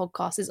 because this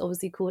podcast is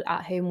obviously called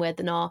At Home With,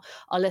 and our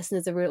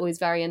listeners are always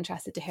very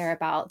interested to hear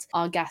about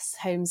our guests'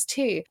 homes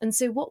too. And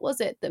so what was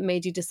it that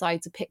made you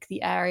decide to pick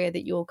the area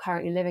that you're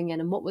currently living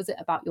in? And what was it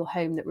about your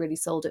home that really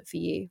sold it for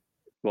you?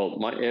 Well,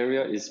 my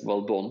area is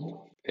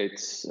Valbonne.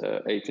 It's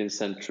 18th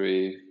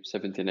century,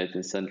 17th,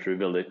 18th century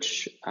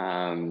village,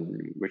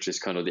 which is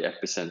kind of the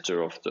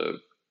epicenter of the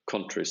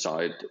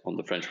countryside on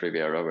the French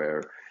Riviera,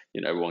 where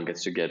everyone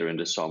gets together in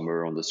the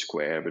summer on the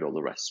square with all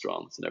the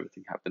restaurants and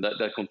everything happen.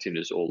 That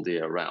continues all the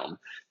year round.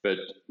 But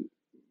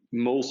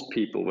most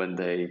people, when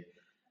they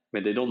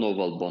don't know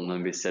Valbonne,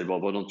 and we said, well,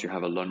 why don't you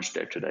have a lunch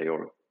there today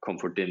or come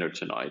for dinner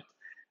tonight?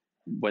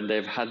 When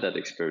they've had that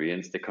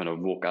experience, they kind of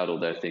walk out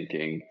of there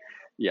thinking,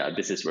 yeah,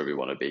 this is where we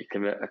want to be.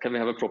 Can we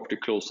have a property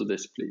close to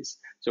this, please?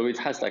 So it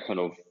has that kind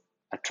of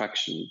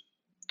attraction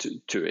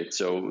to it.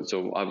 So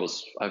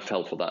I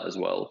fell for that as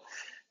well.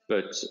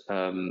 But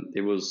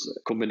it was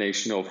a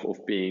combination of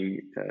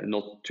being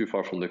not too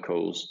far from the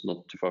coast,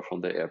 not too far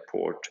from the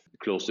airport,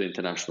 close to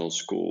international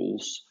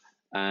schools,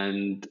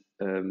 and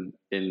in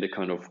the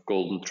kind of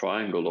golden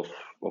triangle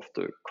of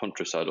the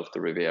countryside of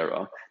the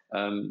Riviera,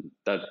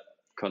 that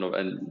kind of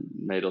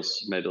made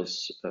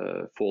us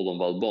fall on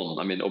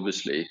Valbonne. I mean,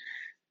 obviously,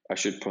 I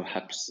should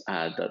perhaps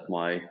add that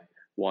my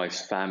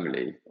wife's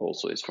family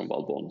also is from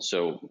Valbonne,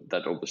 so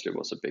that obviously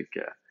was a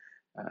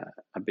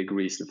big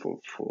reason for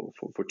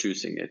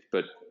choosing it.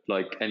 But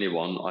like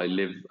anyone, I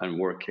live and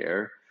work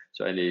here,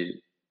 so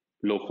any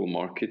local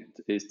market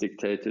is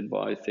dictated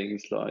by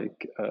things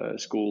like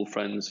school,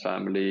 friends,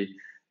 family,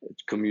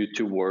 commute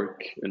to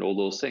work, and all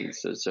those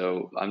things.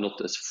 So I'm not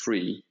as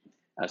free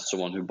as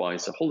someone who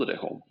buys a holiday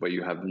home, where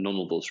you have none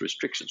of those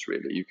restrictions.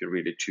 Really, you can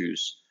really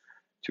choose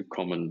to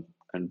come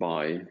and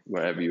buy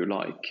wherever you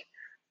like,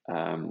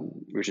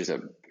 which is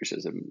a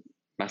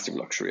massive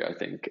luxury, I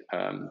think,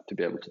 to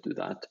be able to do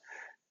that.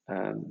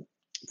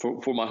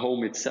 For my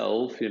home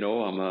itself, I'm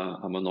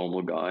a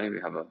normal guy.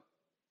 We have a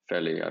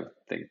fairly, I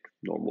think,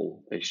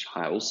 normal-ish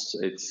house.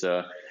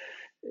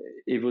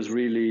 It was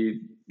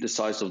really the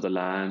size of the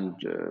land,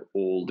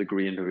 all the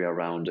greenery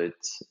around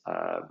it,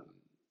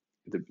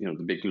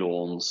 the big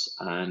lawns,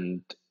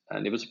 and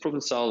it was a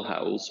Provençal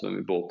house when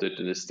we bought it,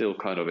 and it still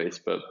kind of is,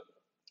 but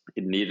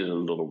it needed a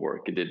lot of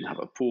work. It didn't have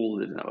a pool.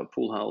 It didn't have a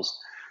pool house.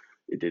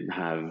 It didn't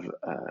have,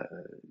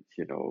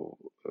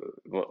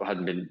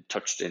 hadn't been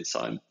touched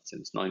inside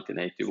since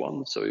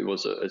 1981. So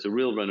it's a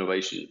real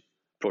renovation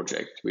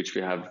project, which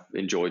we have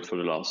enjoyed for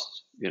the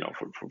last,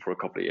 for a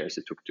couple of years.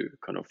 It took to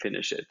kind of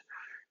finish it.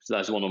 So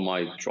that's one of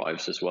my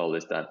drives as well,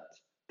 is that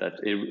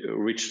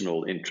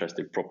original interest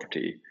in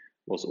property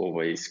was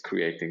always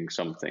creating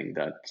something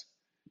that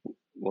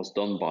was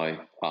done by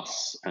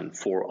us and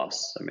for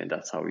us. I mean,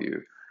 that's how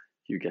you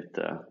get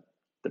the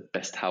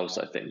best house,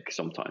 I think,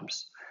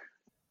 sometimes.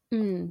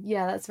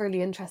 Yeah, that's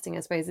really interesting. I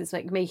suppose it's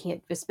like making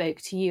it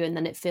bespoke to you, and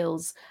then it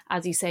feels,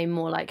 as you say,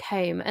 more like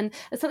home. And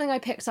something I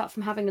picked up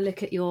from having a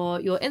look at your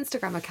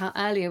Instagram account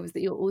earlier was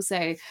that you're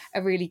also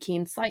a really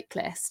keen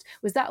cyclist.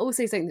 Was that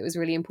also something that was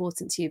really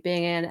important to you,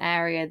 being in an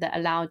area that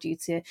allowed you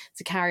to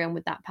carry on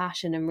with that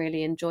passion and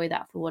really enjoy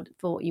that for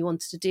what you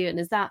wanted to do? And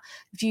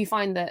do you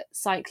find that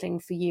cycling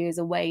for you is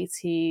a way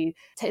to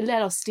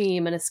let off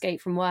steam and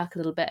escape from work a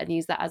little bit and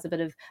use that as a bit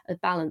of a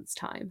balance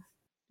time?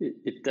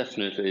 It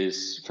definitely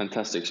is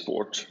fantastic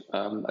sport.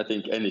 I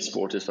think any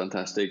sport is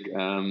fantastic.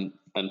 And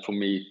for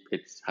me,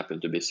 it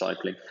happened to be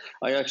cycling.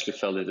 I actually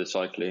fell into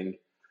cycling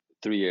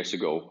 4 years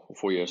ago,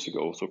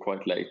 so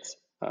quite late.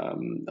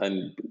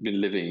 And been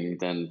living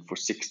then for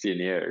 16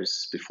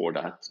 years before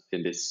that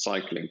in this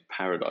cycling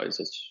paradise.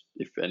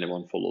 If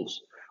anyone followed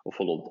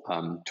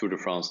Tour de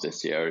France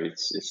this year, it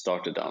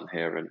started down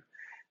here, and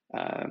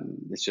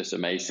it's just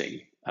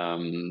amazing.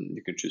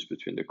 You can choose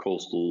between the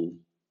coastal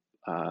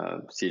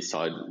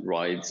seaside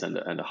rides and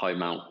the high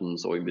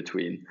mountains, or in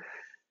between,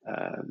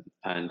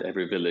 and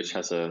every village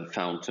has a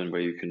fountain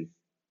where you can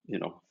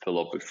fill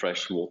up with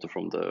fresh water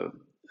from the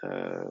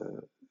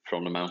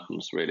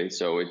mountains, really.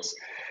 So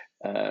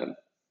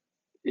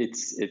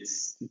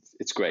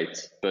it's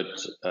great, but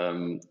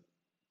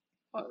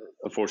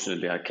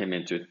unfortunately I came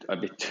into it a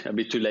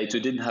bit too late. So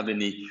it didn't have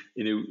it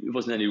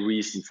wasn't any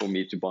reason for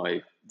me to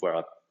buy where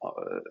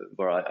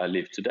I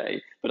live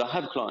today. But I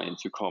have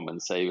clients who come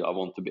and say, I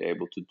want to be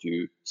able to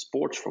do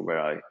sports from where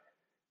I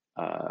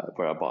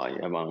buy.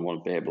 I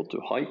want to be able to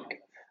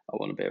hike. I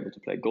want to be able to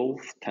play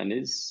golf,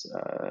 tennis,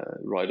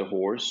 ride a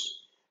horse,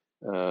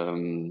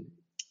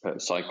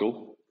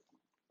 cycle,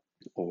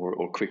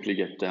 or quickly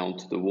get down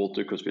to the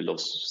water, because we love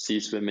sea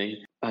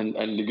swimming. And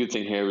the good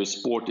thing here is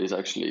sport is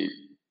actually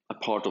a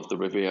part of the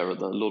Riviera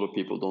that a lot of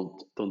people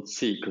don't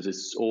see, because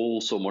it's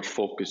all so much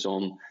focus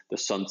on the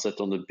sunset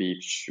on the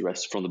beach,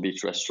 from the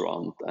beach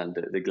restaurant, and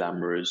the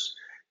glamorous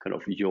kind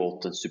of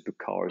yacht and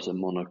supercars and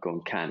Monaco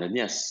and Cannes. And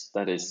yes,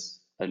 that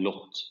is a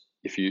lot.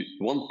 If you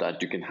want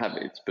that, you can have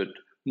it. But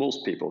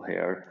most people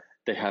here,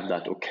 they have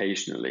that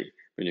occasionally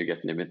when you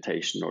get an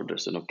invitation or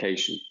there's an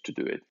occasion to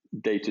do it.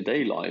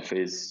 Day-to-day life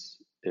is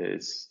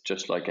is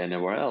just like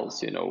anywhere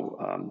else,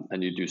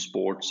 and you do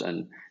sports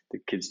and the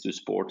kids do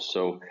sports.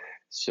 So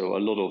a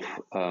lot of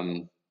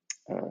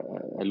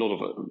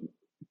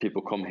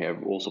people come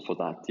here also for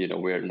that.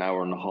 We're an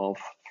hour and a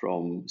half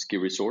from ski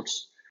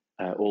resorts.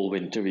 All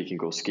winter we can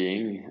go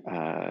skiing.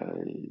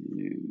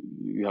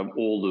 You have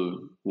all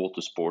the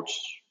water sports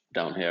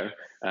down here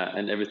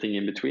and everything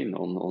in between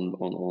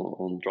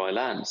on dry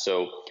land.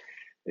 So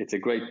it's a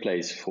great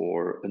place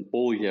for an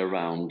all year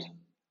round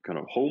kind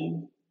of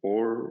home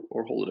or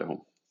holiday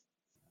home.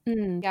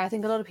 Yeah, I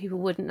think a lot of people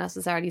wouldn't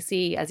necessarily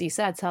see, as you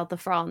said, South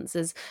of France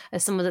as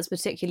somewhere that's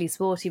particularly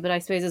sporty. But I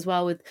suppose as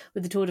well with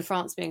the Tour de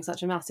France being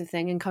such a massive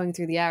thing and coming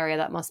through the area,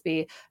 that must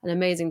be an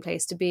amazing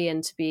place to be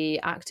and to be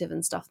active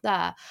and stuff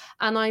there.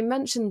 And I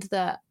mentioned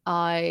that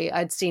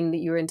I'd seen that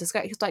you were into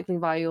cycling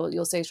via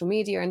your social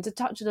media, and to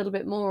touch a little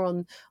bit more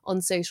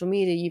on social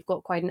media, you've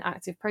got quite an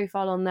active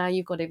profile on there.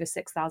 You've got over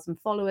 6,000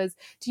 followers.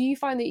 Do you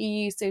find that you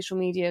use social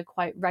media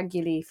quite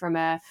regularly from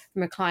a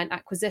client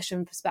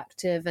acquisition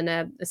perspective and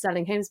a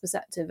selling homes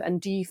perspective? And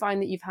do you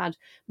find that you've had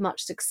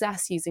much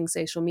success using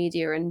social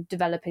media and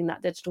developing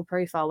that digital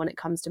profile when it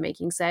comes to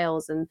making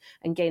sales and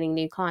gaining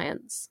new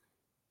clients?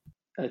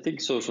 I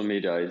think social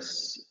media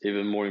is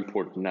even more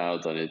important now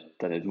than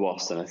it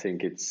was, and I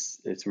think it's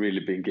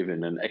really been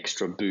given an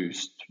extra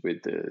boost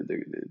with the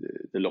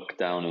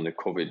lockdown and the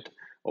COVID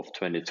of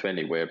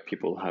 2020, where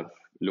people have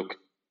looked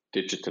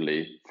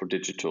digitally for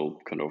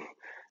digital kind of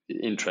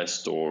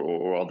interest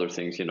or other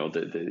things.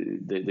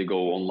 They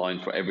go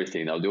online for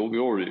everything now. We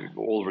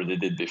already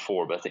did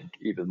before, but I think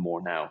even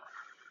more now.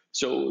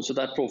 So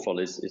that profile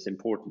is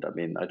important. I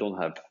mean, I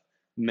don't have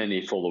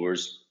many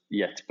followers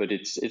yet, but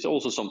it's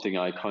also something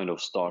I kind of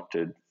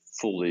started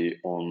fully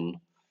on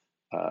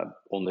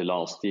the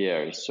last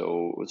year.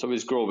 So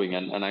it's growing,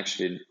 and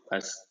actually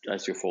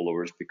as your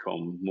followers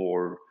become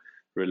more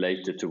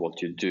related to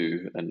what you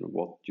do and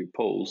what you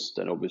post,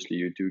 then obviously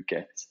you do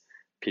get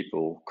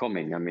people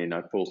coming. I mean,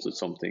 I posted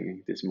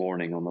something this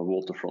morning on a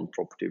waterfront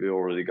property. We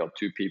already got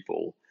 2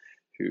 people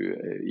who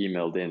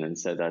emailed in and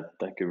said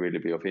that could really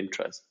be of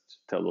interest.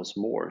 Tell us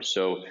more.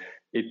 So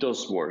it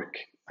does work.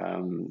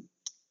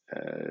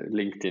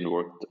 LinkedIn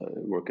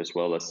work as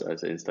well as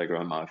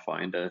Instagram, I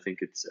find, and I think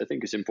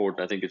it's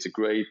important. I think it's a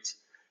great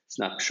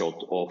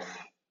snapshot of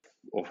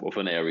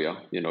an area.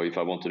 If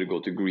I wanted to go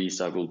to Greece,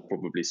 I will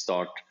probably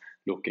start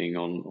looking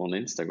on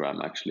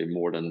Instagram actually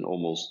more than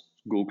almost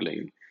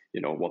Googling.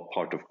 What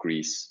part of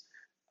Greece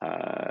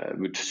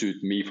would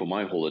suit me for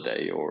my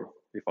holiday, or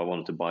if I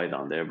wanted to buy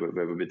down there,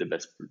 where would be the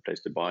best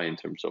place to buy in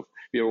terms of,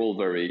 we are all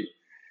very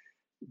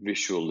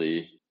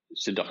visually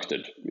seduced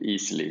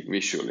easily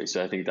visually.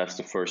 So I think that's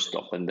the first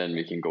stop, and then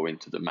we can go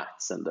into the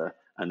maths and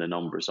the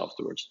numbers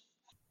afterwards.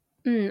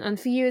 And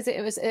for you, was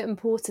it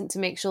important to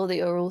make sure that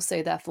you're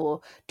also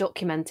therefore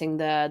documenting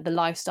the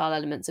lifestyle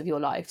elements of your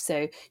life?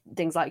 So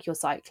things like your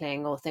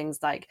cycling or things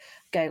like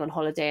going on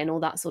holiday and all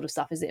that sort of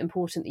stuff. Is it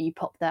important that you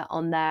pop that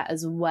on there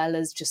as well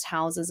as just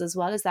houses as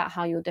well? Is that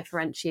how you're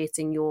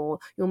differentiating your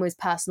most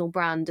personal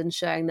brand and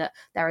showing that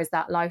there is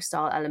that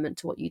lifestyle element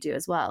to what you do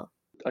as well?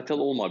 I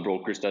tell all my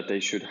brokers that they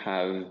should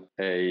have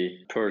a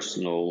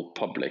personal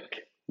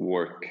public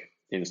work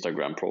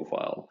Instagram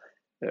profile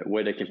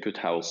where they can put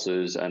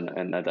houses and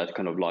that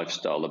kind of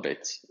lifestyle a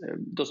bit.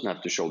 Doesn't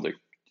have to show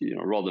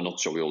rather not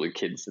show all the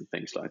kids and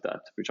things like that,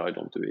 which I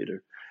don't do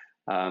either.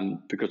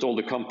 Because all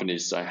the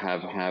companies I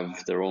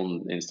have their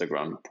own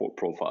Instagram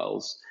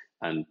profiles,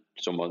 and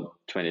some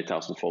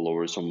 20,000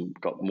 followers, some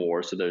got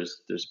more. So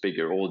there's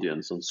bigger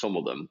audience on some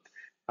of them.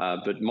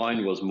 But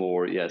mine was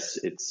more, yes,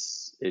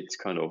 it's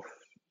kind of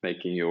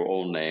making your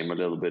own name a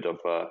little bit of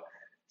a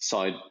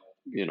side,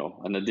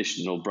 an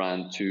additional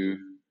brand to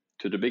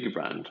the bigger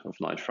brand of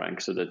Knight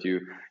Frank, so that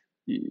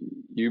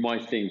you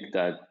might think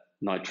that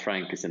Knight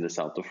Frank is in the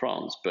south of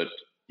France, but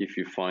if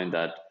you find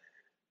that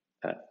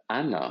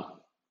Anna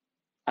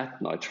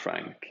at Knight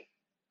Frank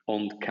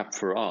on Cap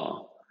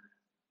Ferrat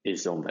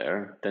is on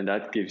there, then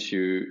that gives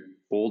you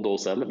all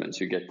those elements.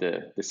 You get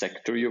the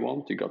sector you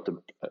want, you got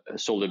a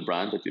solid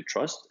brand that you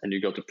trust, and you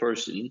got the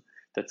person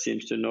that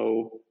seems to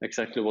know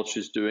exactly what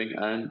she's doing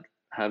and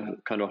have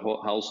kind of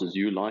houses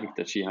you like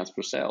that she has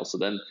for sale. So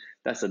then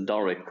that's a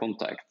direct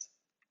contact.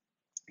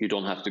 You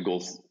don't have to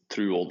go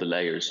through all the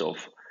layers of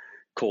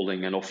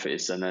calling an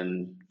office and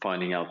then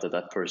finding out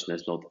that person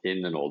is not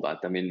in and all that.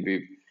 I mean,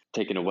 we've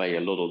taken away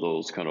a lot of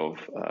those kind of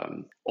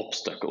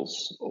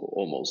obstacles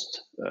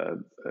almost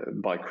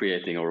by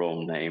creating our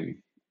own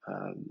name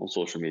on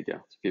social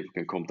media. So people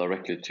can come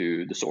directly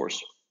to the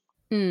source.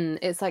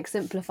 It's like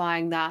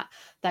simplifying that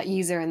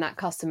user and that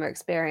customer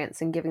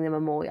experience and giving them a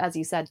more, as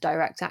you said,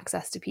 direct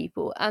access to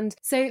people. And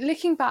so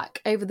looking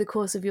back over the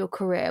course of your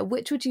career,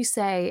 which would you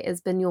say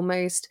has been your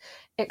most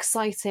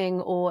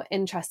exciting or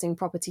interesting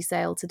property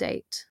sale to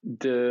date?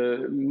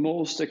 The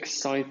most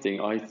exciting,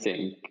 I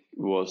think,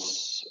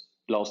 was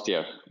last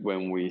year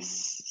when we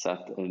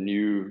set a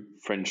new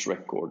French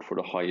record for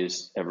the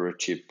highest ever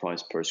achieved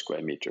price per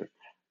square meter.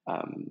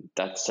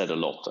 That said a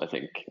lot, I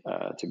think,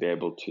 to be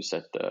able to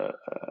set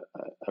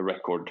a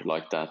record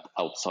like that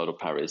outside of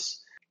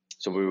Paris.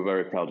 So we were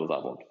very proud of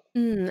that one.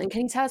 And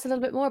can you tell us a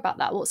little bit more about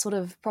that? What sort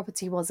of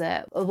property was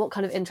it? Or what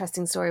kind of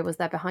interesting story was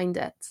there behind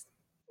it?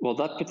 Well,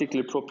 that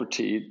particular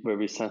property where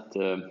we set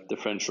the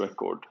French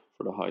record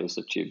for the highest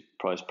achieved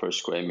price per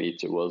square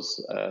meter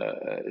was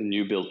a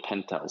new built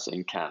penthouse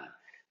in Cannes.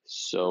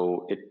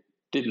 So it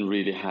didn't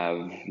really have,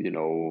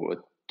 a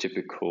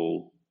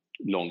typical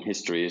long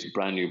history. It's a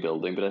brand new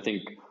building, but I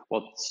think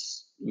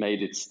what's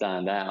made it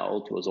stand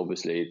out was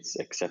obviously its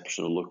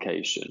exceptional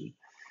location,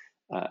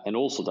 and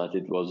also that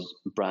it was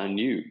brand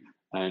new.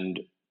 And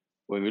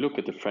when we look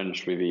at the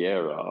French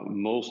Riviera,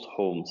 most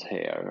homes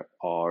here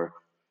are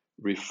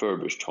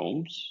refurbished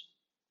homes,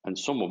 and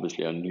some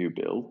obviously are new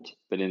built,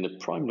 but in the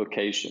prime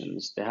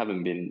locations, there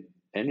haven't been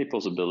any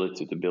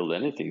possibility to build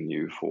anything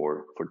new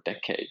for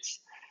decades.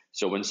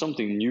 So when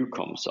something new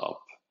comes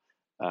up,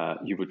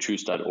 you would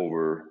choose that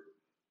over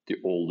the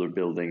older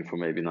building from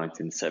maybe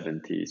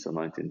 1970s or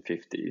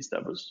 1950s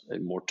that was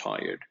more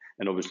tired.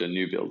 And obviously a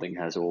new building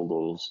has all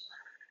those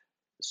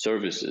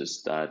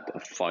services that a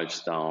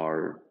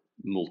 5-star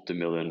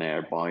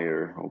multimillionaire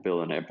buyer or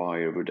billionaire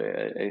buyer would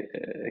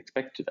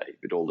expect today,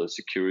 with all the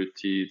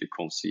security, the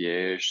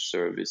concierge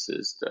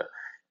services,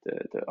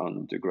 the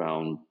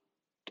underground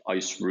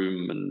ice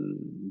room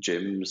and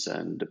gyms,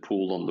 and the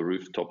pool on the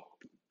rooftop,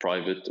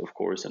 private, of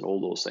course, and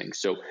all those things.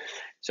 So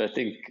I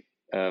think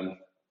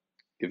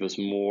it was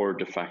more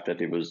the fact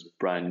that it was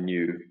brand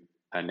new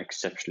and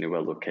exceptionally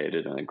well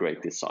located and a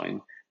great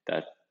design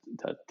that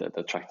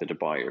attracted a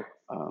buyer.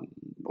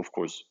 Of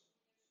course,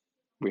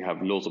 we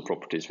have lots of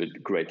properties with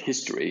great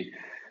history.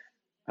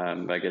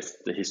 I guess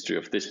the history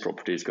of this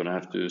property is going to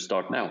have to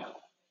start now.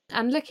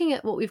 And looking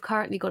at what we've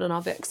currently got on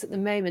our books at the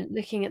moment,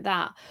 looking at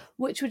that,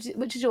 which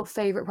is your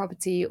favourite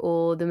property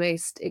or the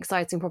most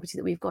exciting property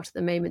that we've got at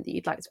the moment that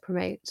you'd like to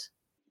promote?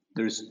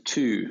 There's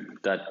two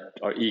that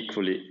are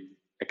equally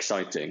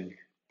exciting,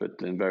 but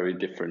in very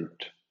different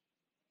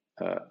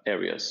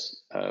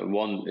areas.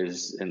 One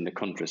is in the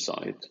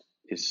countryside.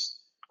 It's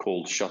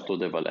called Chateau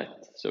de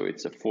Valette. So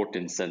it's a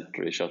 14th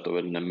century chateau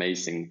with an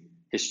amazing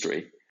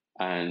history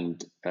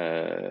and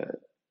a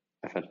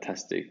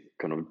fantastic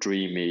kind of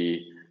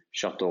dreamy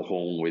chateau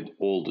home with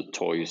all the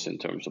toys in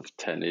terms of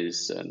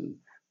tennis and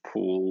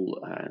pool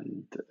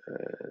and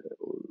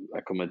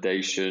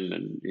accommodation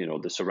and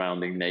the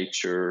surrounding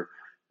nature,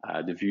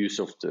 the views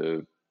of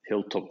the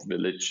hilltop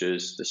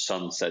villages, the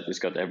sunset. It's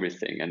got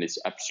everything, and it's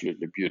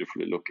absolutely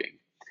beautifully looking.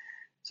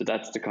 So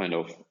that's the kind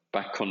of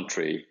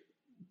backcountry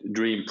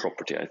dream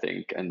property, I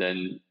think. And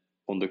then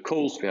on the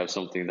coast, we have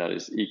something that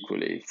is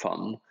equally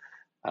fun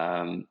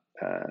and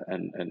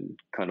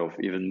kind of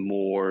even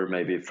more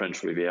maybe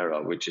French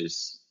Riviera, which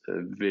is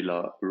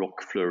Villa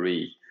Roc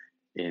Fleury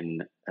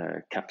in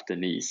Cap de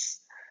Nice,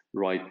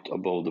 right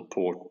above the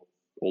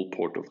old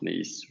port of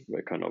Nice,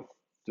 where kind of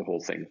the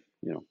whole thing,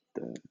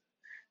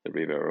 the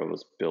Riviera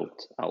was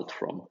built out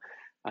from.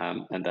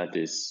 And that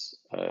is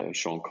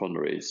Sean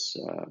Connery's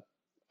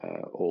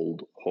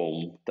old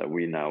home that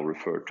we now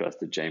refer to as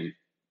the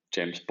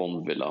James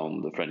Bond villa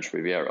on the French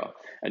Riviera.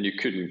 And you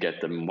couldn't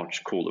get a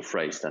much cooler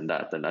phrase than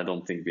that. And I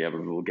don't think we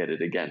ever will get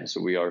it again.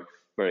 So we are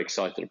very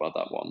excited about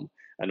that one.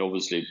 And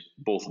obviously,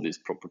 both of these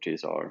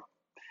properties are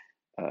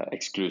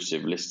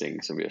exclusive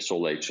listings. So we are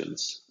sole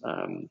agents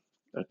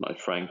at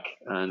Knight Frank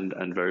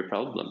and very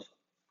proud of them.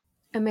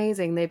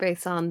 Amazing. They both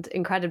sound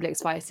incredibly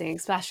exciting,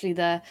 especially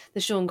the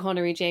Sean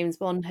Connery James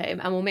Bond home.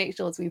 And we'll make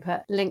sure we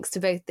put links to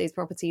both those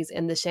properties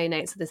in the show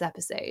notes of this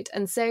episode.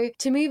 And so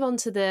to move on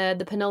to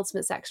the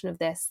penultimate section of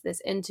this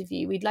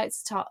interview, we'd like to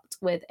start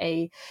with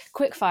a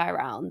quick fire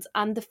round.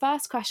 And the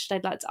first question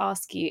I'd like to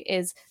ask you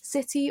is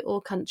city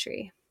or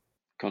country?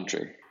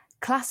 Country.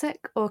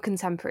 Classic or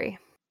contemporary?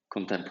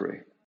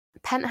 Contemporary.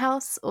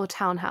 Penthouse or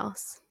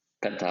townhouse?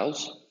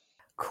 Penthouse.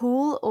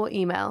 Call or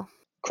email?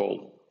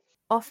 Call.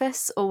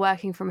 Office or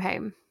working from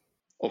home?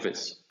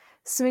 Office.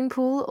 Swimming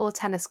pool or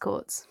tennis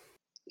courts?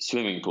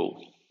 Swimming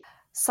pool.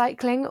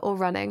 Cycling or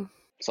running?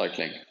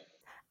 Cycling.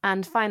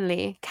 And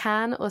finally,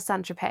 Cannes or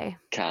Saint-Tropez?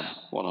 Cannes,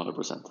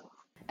 100%.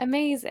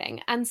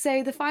 Amazing. And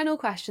so the final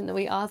question that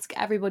we ask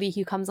everybody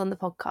who comes on the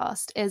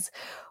podcast is,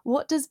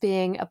 what does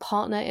being a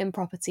partner in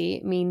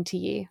property mean to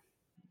you?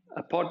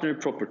 A partner in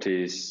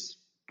property is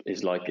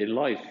like in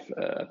life.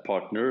 A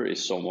partner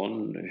is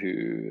someone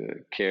who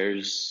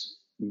cares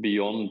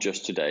beyond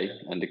just today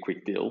and the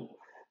quick deal.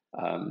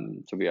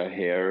 So we are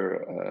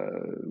here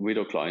with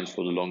our clients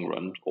for the long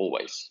run,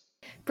 always.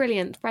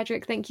 Brilliant.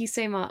 Fredrik, thank you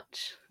so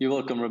much. You're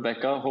welcome,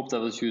 Rebecca. Hope that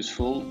was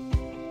useful.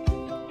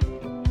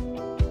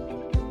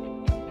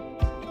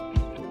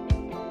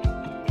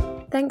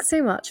 Thanks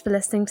so much for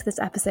listening to this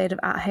episode of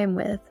At Home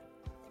With.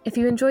 If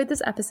you enjoyed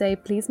this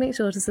episode, please make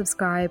sure to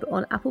subscribe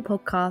on Apple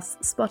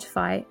Podcasts,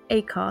 Spotify,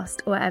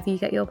 Acast, or wherever you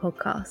get your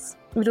podcasts.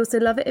 We'd also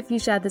love it if you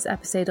shared this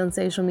episode on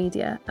social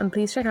media, and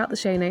please check out the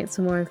show notes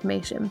for more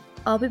information.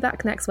 I'll be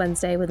back next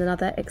Wednesday with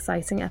another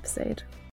exciting episode.